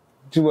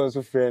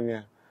so frame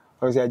ya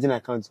I say agent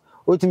account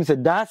o timi say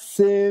that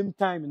same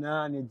time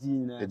na na di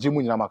na the gym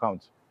nyina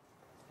account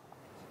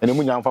ene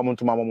mu nyamfa mo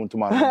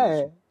ntuma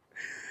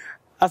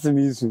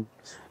asemi su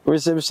we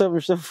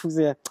she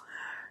fuze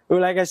o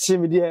like a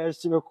shame there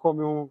she be call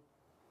me home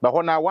but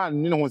when I want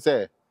ni no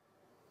say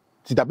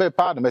ti da be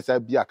pa na me say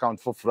bi account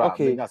for fra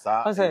me nya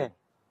sa I say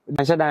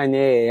dan sha dan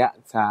ya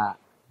sa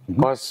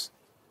because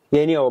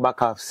Yeah, near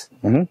backups.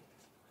 Near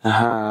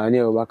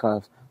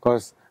backups.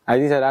 Because I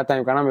think at that time,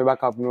 you cannot make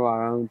backup no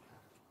around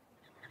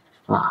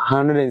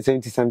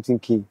 170 something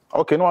K.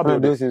 Okay, no, I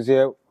those is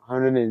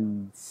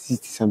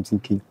 160 something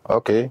K.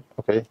 Okay.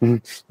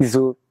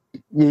 So,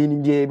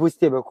 you both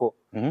stay back.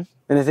 And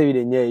I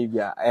say,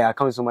 I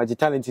account so much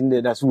talent in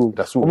there. That's who.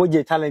 That's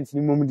who. Talent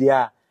in the moment,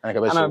 yeah. And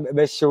I'm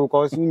best show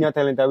because we need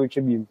talent. I will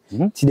tribute.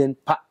 Then,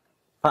 but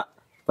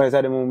I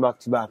said, back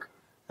to back.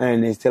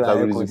 And they still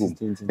are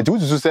consistent. It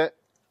was to say,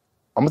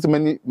 almost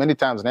many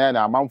times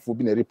now, I'm for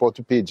being a report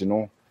page, you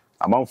know.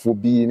 I'm for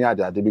being near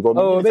that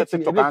because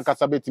TikTok can't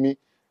casabate me.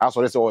 I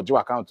saw this or your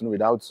account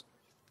without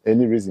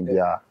any reason.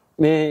 Yeah.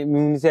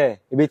 Me say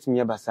a bit me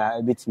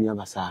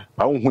abasa.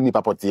 I won't honey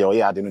papoti or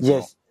yeah,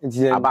 yes.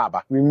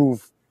 Ababa.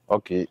 Remove.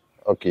 Okay.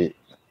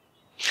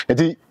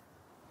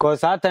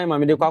 Because that time I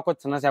made the quack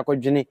to us. I could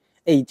journey.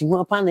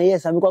 81 pound.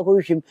 Yes, I'm going to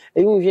wish him.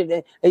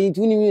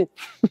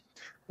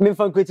 Me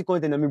fan critical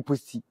content. I'm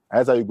pussy.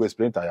 That's how you go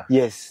explain to you.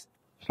 Yes.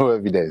 No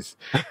evidence.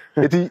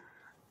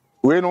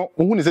 We know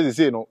who says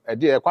say no. A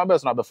dear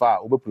Quambers not before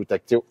over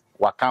protective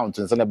account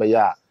and send a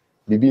bayar.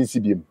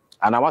 BBCBM.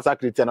 And I want to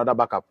create another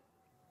backup.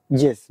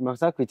 Yes,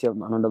 must create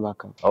another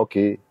backup.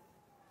 Okay.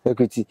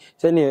 Security.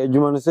 Send a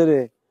Juman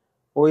said,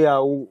 oh, yeah,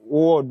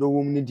 oh, the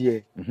woman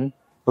dear.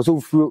 Also,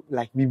 feel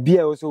like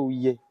BB also,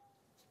 yeah.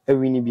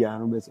 Every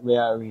Nibiano, but we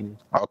are winning.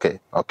 Okay.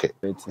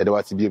 And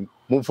what to be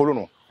move for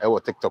no. I will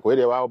TikTok where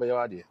they are by your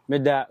idea.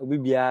 Made that we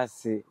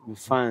say,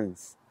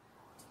 fans.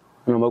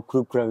 No more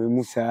crook,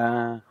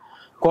 Musa.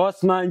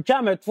 Cause man,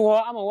 jam it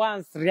for I'm a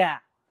once, yeah.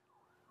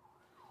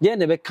 Yeah,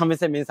 never come and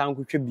say,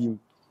 Uncle Tribune.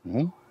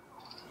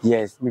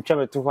 Yes, we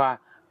travel too far.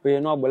 We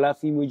are not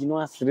laughing, we know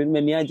us,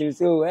 many agents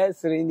say, oh,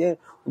 yes,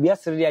 we are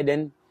serious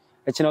then.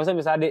 A channel some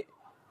decided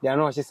they are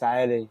not just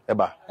a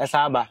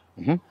Saba.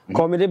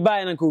 Come the buy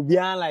and could be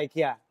like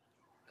here.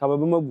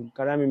 Kababumabu,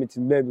 Karami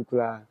meeting baby,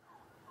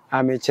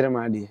 I'm a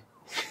chairman.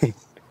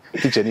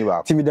 Teacher,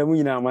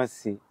 Timidamina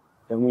must say,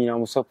 the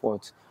Munam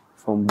support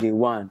from day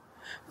one.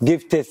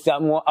 Give test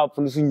some more up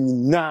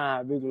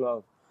nah, big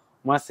love.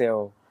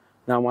 Marcel,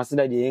 now,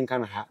 Master, the ain't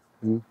can have.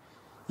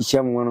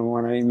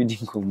 One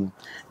meeting come.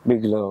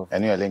 Big love.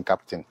 And you're a link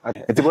captain.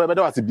 It's a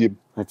better to be.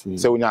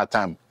 So when you have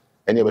time,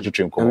 and you're able to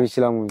train.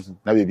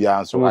 Now, be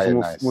answer.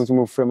 Once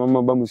more from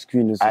Mamma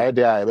screen. I had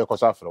there,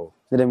 because after all,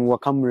 then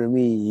what camera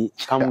me,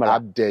 camera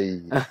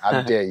day.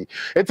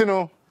 It's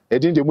no, I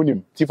didn't do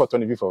money. T for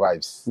 25 for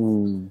vibes.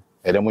 And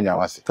then when you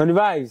was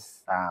 25.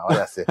 What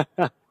I say.